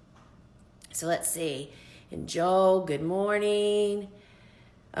worse. So let's see. And Joel, good morning.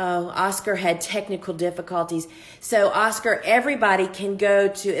 Oh, Oscar had technical difficulties. So, Oscar, everybody can go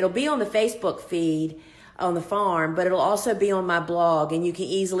to, it'll be on the Facebook feed on the farm, but it'll also be on my blog, and you can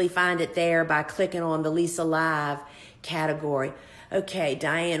easily find it there by clicking on the Lisa Live category. Okay,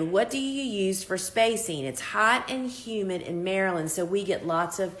 Diane, what do you use for spacing? It's hot and humid in Maryland, so we get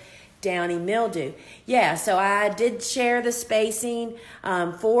lots of downy mildew. Yeah, so I did share the spacing,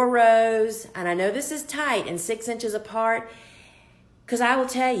 4 rows, and I know this is tight and 6 inches apart. Because I will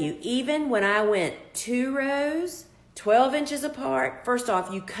tell you, even when I went 2 rows, 12 inches apart, first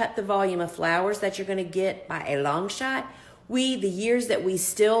off, you cut the volume of flowers that you're going to get by a long shot. The years that we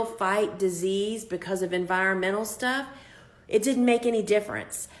still fight disease because of environmental stuff, it didn't make any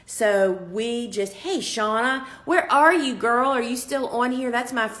difference. So we just, hey, Shauna, where are you, girl? Are you still on here?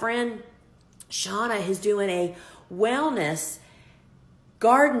 That's my friend Shauna, who's doing a wellness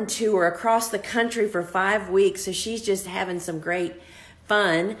garden tour across the country for 5 weeks. So she's just having some great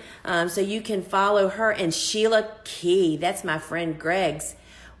fun. So you can follow her. And Sheila Key, that's my friend Greg's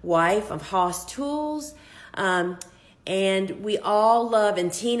wife of Haas Tools. And we all love,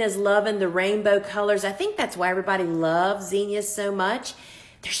 and Tina's loving the rainbow colors. I think that's why everybody loves zinnias so much.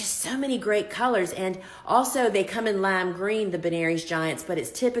 There's just so many great colors. And also they come in lime green, the Benary's Giants, but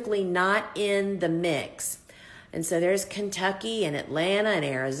it's typically not in the mix. And so there's Kentucky and Atlanta and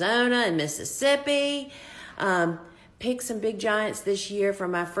Arizona and Mississippi. Picked some big giants this year for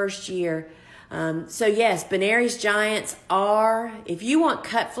my first year. So yes, Benary's Giants are, if you want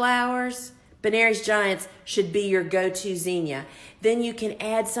cut flowers, Benary's Giants should be your go-to zinnia. Then you can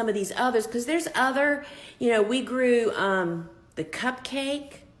add some of these others, because there's other, we grew the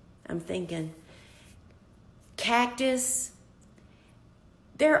cupcake, I'm thinking, cactus.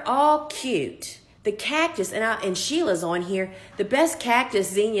 They're all cute. The cactus, and Sheila's on here, the best cactus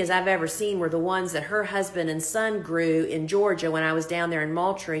zinnias I've ever seen were the ones that her husband and son grew in Georgia when I was down there in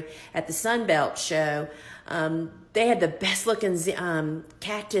Moultrie at the Sunbelt show. They had the best looking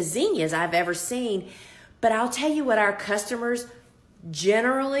cactus zinnias I've ever seen. But I'll tell you what our customers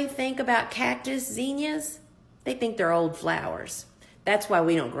generally think about cactus zinnias. They think they're old flowers. That's why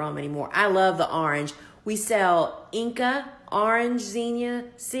we don't grow them anymore. I love the orange. We sell Inca orange zinnia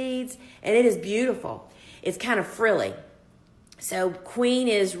seeds, and it is beautiful. It's kind of frilly. So Queen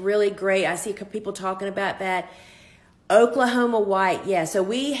is really great. I see people talking about that. Oklahoma white, yeah. So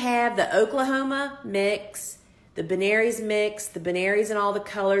we have the Oklahoma mix, the Benary's mix, the Benary's in all the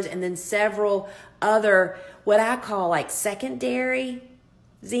colors, and then several other, what I call like secondary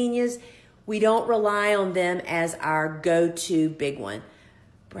zinnias. We don't rely on them as our go-to big one.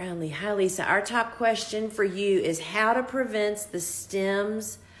 Brownlee, hi Lisa. Our top question for you is how to prevent the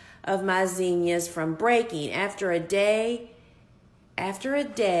stems of my zinnias from breaking. After a day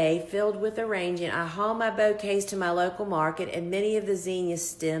filled with arranging, I haul my bouquets to my local market, and many of the zinnia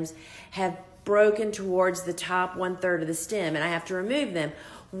stems have broken towards the top 1/3 of the stem, and I have to remove them.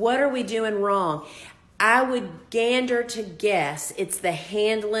 What are we doing wrong? I would gander to guess it's the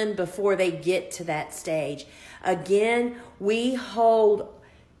handling before they get to that stage. Again, we hold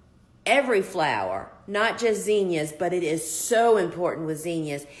every flower, not just zinnias, but it is so important with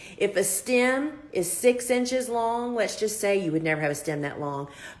zinnias. If a stem is 6 inches long, let's just say you would never have a stem that long,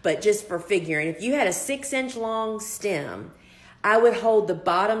 but just for figuring, if you had a 6-inch long stem, I would hold the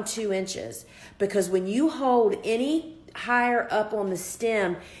bottom 2 inches, because when you hold any higher up on the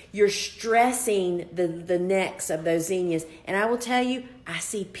stem, you're stressing the necks of those zinnias. And I will tell you, I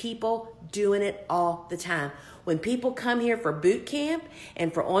see people doing it all the time. When people come here for boot camp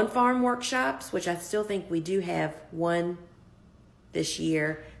and for on-farm workshops, which I still think we do have one this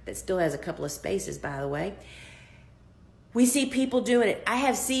year that still has a couple of spaces, by the way, we see people doing it. I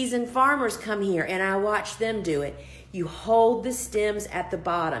have seasoned farmers come here and I watch them do it. You hold the stems at the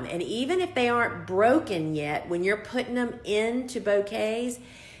bottom, and even if they aren't broken yet, when you're putting them into bouquets,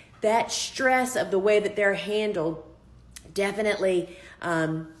 that stress of the way that they're handled definitely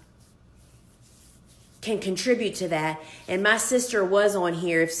can contribute to that. And my sister was on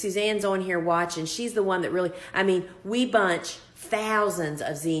here. If Suzanne's on here watching, she's the one that really, we bunch thousands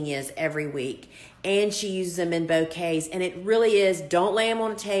of zinnias every week, and she uses them in bouquets. And it really is, don't lay them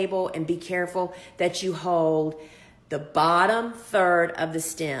on a table, and be careful that you hold the bottom third of the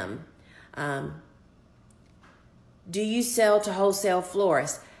stem. Do you sell to wholesale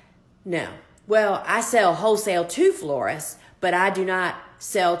florists? No. Well, I sell wholesale to florists, but I do not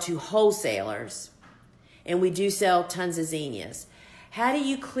sell to wholesalers. And we do sell tons of zinnias. How do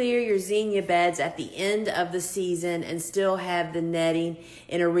you clear your zinnia beds at the end of the season and still have the netting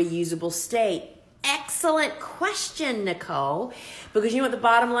in a reusable state? Excellent question, Nicole. Because you know what the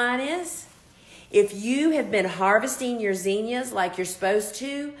bottom line is? If you have been harvesting your zinnias like you're supposed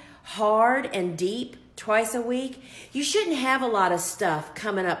to, hard and deep, twice a week, you shouldn't have a lot of stuff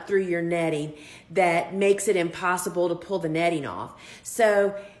coming up through your netting that makes it impossible to pull the netting off.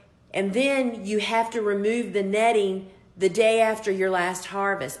 So, and then you have to remove the netting the day after your last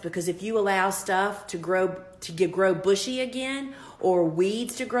harvest, because if you allow stuff to grow bushy again, or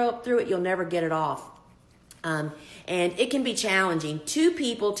weeds to grow up through it, you'll never get it off. And it can be challenging. 2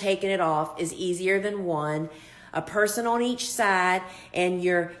 people taking it off is easier than 1. A person on each side, and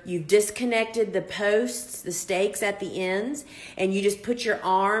you've disconnected the posts, the stakes at the ends, and you just put your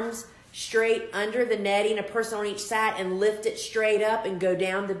arms straight under the netting, a person on each side, and lift it straight up and go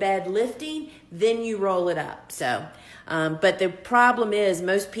down the bed lifting, then you roll it up. So, but the problem is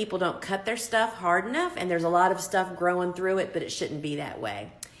most people don't cut their stuff hard enough, and there's a lot of stuff growing through it, but it shouldn't be that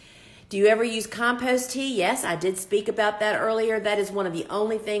way. Do you ever use compost tea? Yes, I did speak about that earlier. That is one of the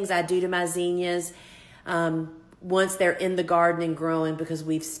only things I do to my zinnias once they're in the garden and growing, because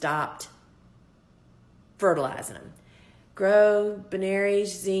we've stopped fertilizing them. Grow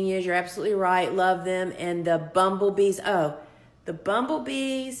Benary's zinnias, you're absolutely right, love them. And the bumblebees, the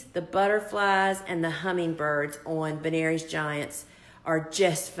bumblebees, the butterflies, and the hummingbirds on Benary's giants are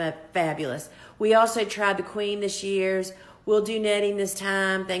just fabulous. We also tried the queen this year. We'll do netting this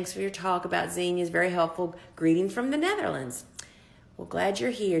time. Thanks for your talk about zinnias. Very helpful. Greetings from the Netherlands. Well, glad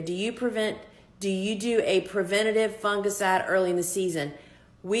you're here. Do you do a preventative fungicide early in the season?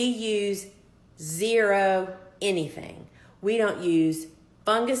 We use 0 anything. We don't use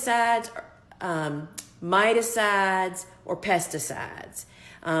fungicides, miticides, or pesticides,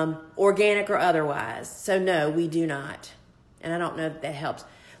 organic or otherwise. So no, we do not. And I don't know if that helps.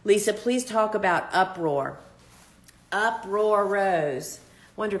 Lisa, please talk about uproar. Uproar rose.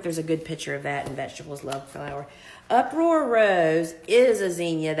 Wonder if there's a good picture of that in Vegetables Love Flower. Uproar rose is a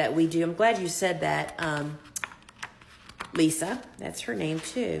zinnia that we do. I'm glad you said that, Lisa. That's her name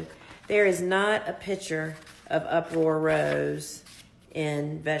too. There is not a picture of uproar rose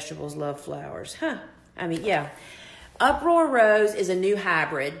in Vegetables Love Flowers. Yeah. Uproar rose is a new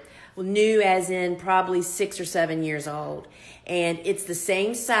hybrid. Well, new as in probably 6 or 7 years old. And it's the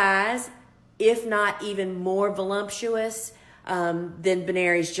same size, if not even more voluptuous than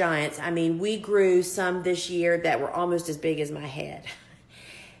Benary's giants. We grew some this year that were almost as big as my head.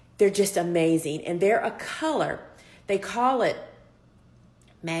 They're just amazing. And they're a color. They call it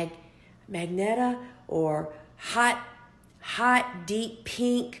Magneta, or hot, deep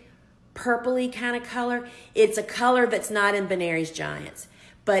pink, purpley kind of color. It's a color that's not in Benary's giants,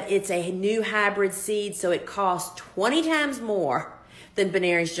 but it's a new hybrid seed, so it costs 20 times more than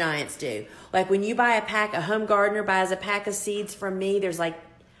Benary's giants do. Like when you buy a home gardener buys a pack of seeds from me,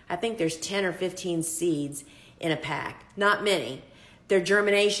 I think there's 10 or 15 seeds in a pack. Not many. Their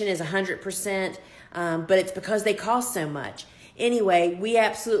germination is 100%, but it's because they cost so much. Anyway, we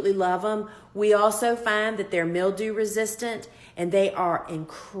absolutely love them. We also find that they're mildew resistant, and they are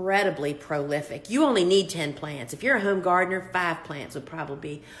incredibly prolific. You only need 10 plants. If you're a home gardener, 5 plants would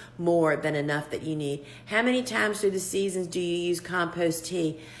probably be more than enough that you need. How many times through the seasons do you use compost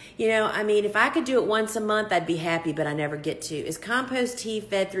tea? If I could do it once a month, I'd be happy, but I never get to. Is compost tea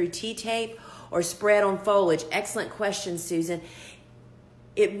fed through tea tape or spread on foliage? Excellent question, Susan.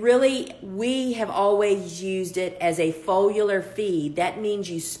 we have always used it as a foliar feed. That means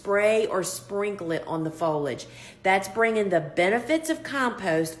you spray or sprinkle it on the foliage. That's bringing the benefits of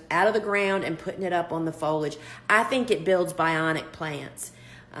compost out of the ground and putting it up on the foliage. I think it builds bionic plants.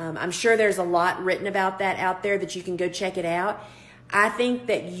 I'm sure there's a lot written about that out there that you can go check it out. I think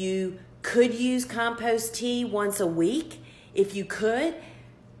that you could use compost tea once a week if you could.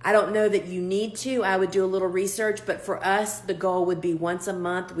 I don't know that you need to. I would do a little research, but for us, the goal would be once a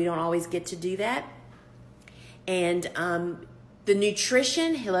month. We don't always get to do that. And the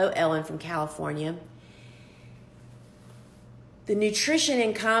nutrition, hello, Ellen from California. The nutrition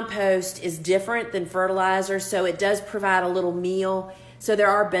in compost is different than fertilizer, so it does provide a little meal. So there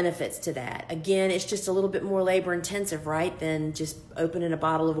are benefits to that. Again, it's just a little bit more labor intensive, right, than just opening a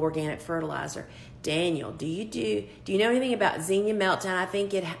bottle of organic fertilizer. Daniel, do you know anything about zinnia meltdown?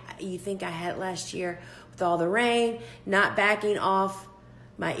 You think I had it last year with all the rain, not backing off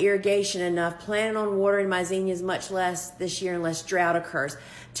my irrigation enough, planning on watering my zinnias much less this year unless drought occurs.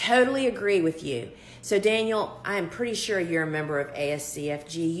 Totally agree with you. So Daniel, I am pretty sure you're a member of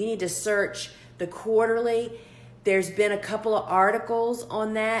ASCFG. You need to search the quarterly. There's been a couple of articles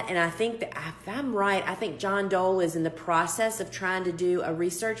on that, and I think that if I'm right, I think John Dole is in the process of trying to do a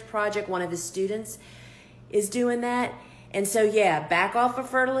research project. One of his students is doing that. And so, yeah, back off of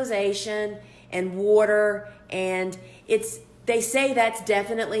fertilization and water, and they say that's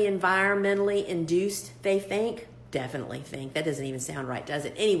definitely environmentally induced, they think. Definitely think. That doesn't even sound right, does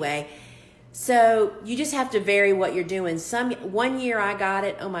it? Anyway, so you just have to vary what you're doing. One year I got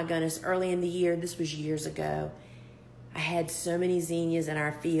it, oh my goodness, early in the year, this was years ago. I had so many zinnias in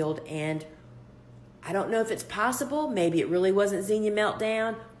our field, and I don't know if it's possible. Maybe it really wasn't zinnia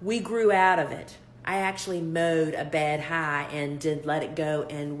meltdown. We grew out of it. I actually mowed a bed high and did let it go,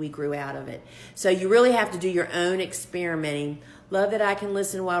 and we grew out of it. So you really have to do your own experimenting. Love that I can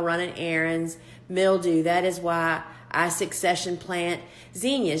listen while running errands. Mildew, that is why I succession plant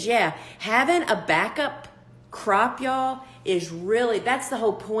zinnias. Yeah, having a backup crop, y'all, that's the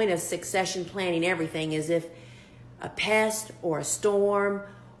whole point of succession planting everything, is if a pest or a storm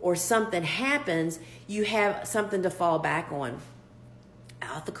or something happens, you have something to fall back on.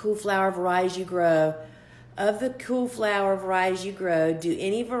 Of the cool flower varieties you grow, do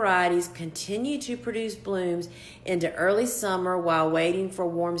any varieties continue to produce blooms into early summer while waiting for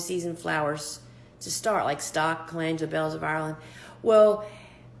warm season flowers to start, like stock, calendula, bells of Ireland? Well,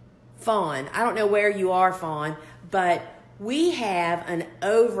 Fawn, I don't know where you are, Fawn, but we have an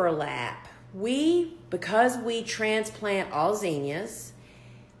overlap. Because we transplant all zinnias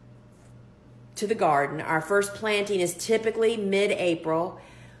to the garden, our first planting is typically mid-April.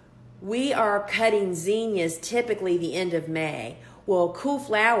 We are cutting zinnias typically the end of May. Well, cool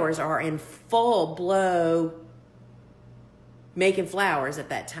flowers are in full blow making flowers at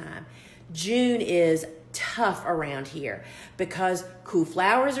that time. June is tough around here because cool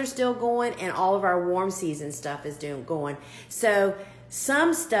flowers are still going and all of our warm season stuff is going. So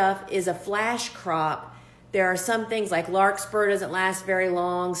some stuff is a flash crop. There are some things like larkspur doesn't last very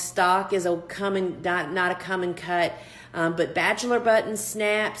long. Stock is not a come and cut. But bachelor button,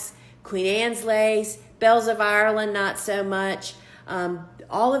 snaps, Queen Anne's lace, bells of Ireland, not so much.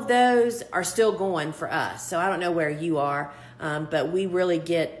 All of those are still going for us. So I don't know where you are, but we really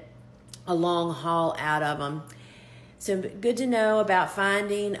get a long haul out of them. So good to know about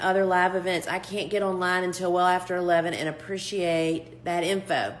finding other live events. I can't get online until well after 11 and appreciate that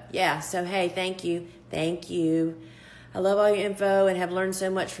info. Yeah, so hey, thank you. Thank you. I love all your info and have learned so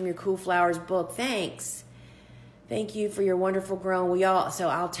much from your Cool Flowers book. Thanks. Thank you for your wonderful growing. I'll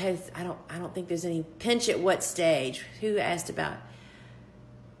tell you, I don't think there's any pinch at what stage. Who asked about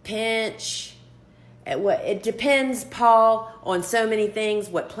pinch? It depends, Paul, on so many things,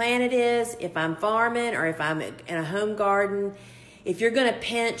 what plant it is, if I'm farming or if I'm in a home garden. If you're going to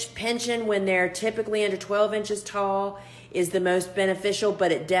pinching when they're typically under 12 inches tall is the most beneficial,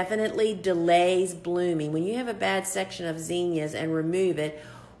 but it definitely delays blooming. When you have a bad section of zinnias and remove it,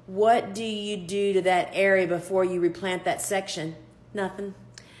 what do you do to that area before you replant that section? Nothing.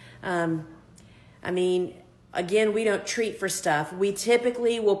 Again, we don't treat for stuff. We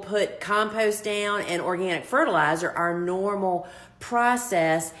typically will put compost down and organic fertilizer, our normal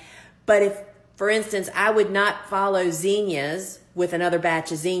process. But if, for instance, I would not follow zinnias with another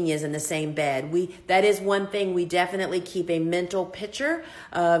batch of zinnias in the same bed. That is one thing we definitely keep a mental picture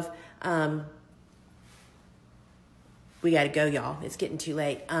of. We got to go, y'all. It's getting too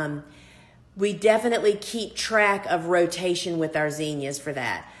late. We definitely keep track of rotation with our zinnias for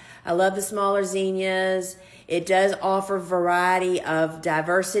that. I love the smaller zinnias. It does offer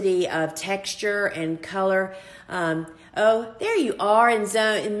diversity of texture and color. Oh, there you are in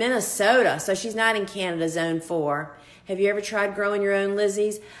Minnesota. So she's not in Canada, zone 4. Have you ever tried growing your own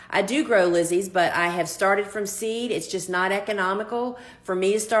Lizzies? I do grow Lizzies, but I have started from seed. It's just not economical for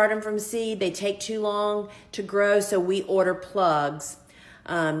me to start them from seed. They take too long to grow, so we order plugs.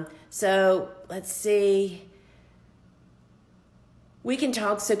 So let's see. We can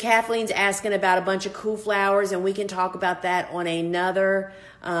talk. So Kathleen's asking about a bunch of cool flowers, and we can talk about that on another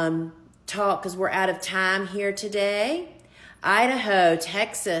talk because we're out of time here today. Idaho,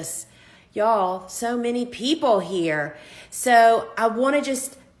 Texas. Y'all, so many people here. So I want to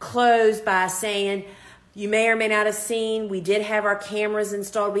just close by saying, you may or may not have seen, we did have our cameras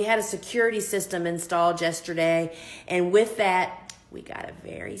installed. We had a security system installed yesterday. And with that, we got a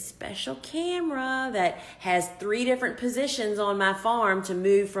very special camera that has 3 different positions on my farm to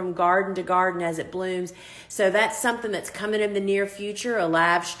move from garden to garden as it blooms. So that's something that's coming in the near future, a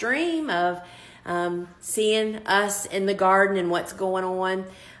live stream of seeing us in the garden and what's going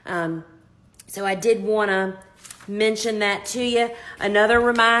on. So I did want to mention that to you. Another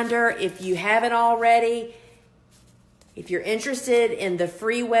reminder, if you haven't already, if you're interested in the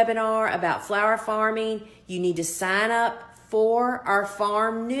free webinar about flower farming, you need to sign up for our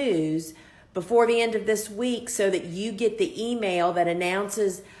farm news before the end of this week so that you get the email that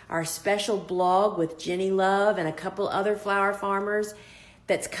announces our special blog with Jenny Love and a couple other flower farmers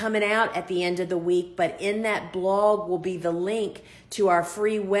that's coming out at the end of the week. But in that blog will be the link to our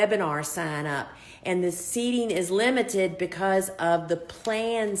free webinar sign up. And the seating is limited because of the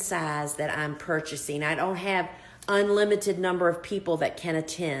plan size that I'm purchasing. I don't have unlimited number of people that can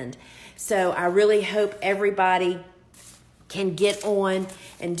attend. So I really hope everybody can get on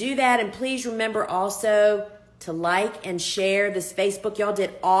and do that. And please remember also to like and share this Facebook. Y'all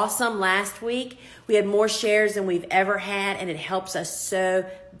did awesome last week. We had more shares than we've ever had, and it helps us so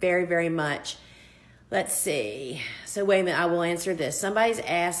very, very much. Let's see. So wait a minute, I will answer this. Somebody's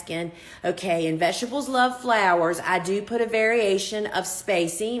asking, okay, in Vegetables Love Flowers, I do put a variation of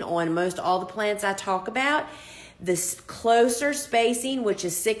spacing on most all the plants I talk about. This closer spacing, which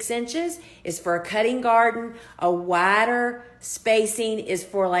is 6 inches, is for a cutting garden. A wider spacing is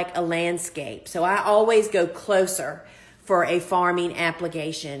for like a landscape. So I always go closer for a farming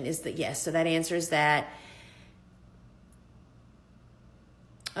application. Yes, so that answers that.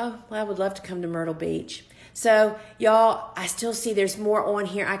 Oh, well, I would love to come to Myrtle Beach. So, y'all, I still see there's more on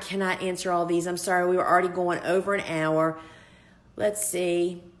here. I cannot answer all these. I'm sorry, we were already going over an hour. Let's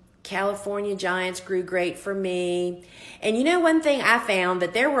see. California Giants grew great for me. And you know, one thing I found,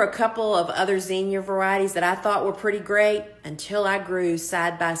 that there were a couple of other zinnia varieties that I thought were pretty great until I grew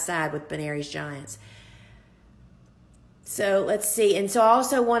side by side with Benary's Giants. So let's see. And so I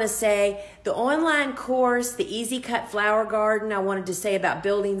also want to say the online course, the Easy Cut Flower Garden, I wanted to say about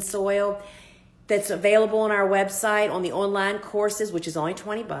building soil, that's available on our website on the online courses, which is only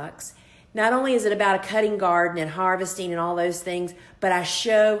 $20. Not only is it about a cutting garden and harvesting and all those things, but I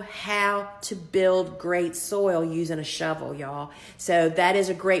show how to build great soil using a shovel, y'all. So that is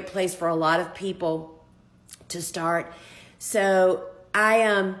a great place for a lot of people to start. So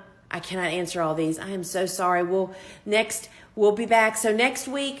I cannot answer all these. I am so sorry. We'll be back. So next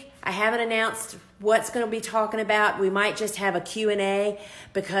week, I haven't announced what's going to be talking about. We might just have a Q&A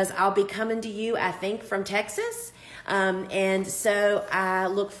because I'll be coming to you, I think, from Texas. And so I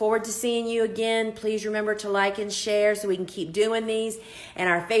look forward to seeing you again. Please remember to like and share so we can keep doing these. And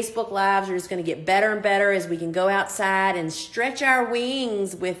our Facebook Lives are just going to get better and better as we can go outside and stretch our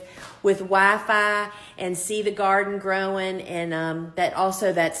wings with Wi-Fi and see the garden growing. And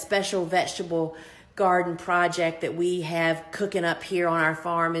that special vegetable garden project that we have cooking up here on our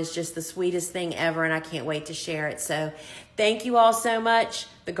farm is just the sweetest thing ever, and I can't wait to share it. So thank you all so much.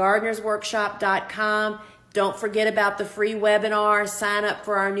 thegardenersworkshop.com. Don't forget about the free webinar. Sign up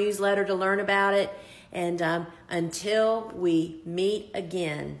for our newsletter to learn about it. And until we meet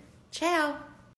again, ciao.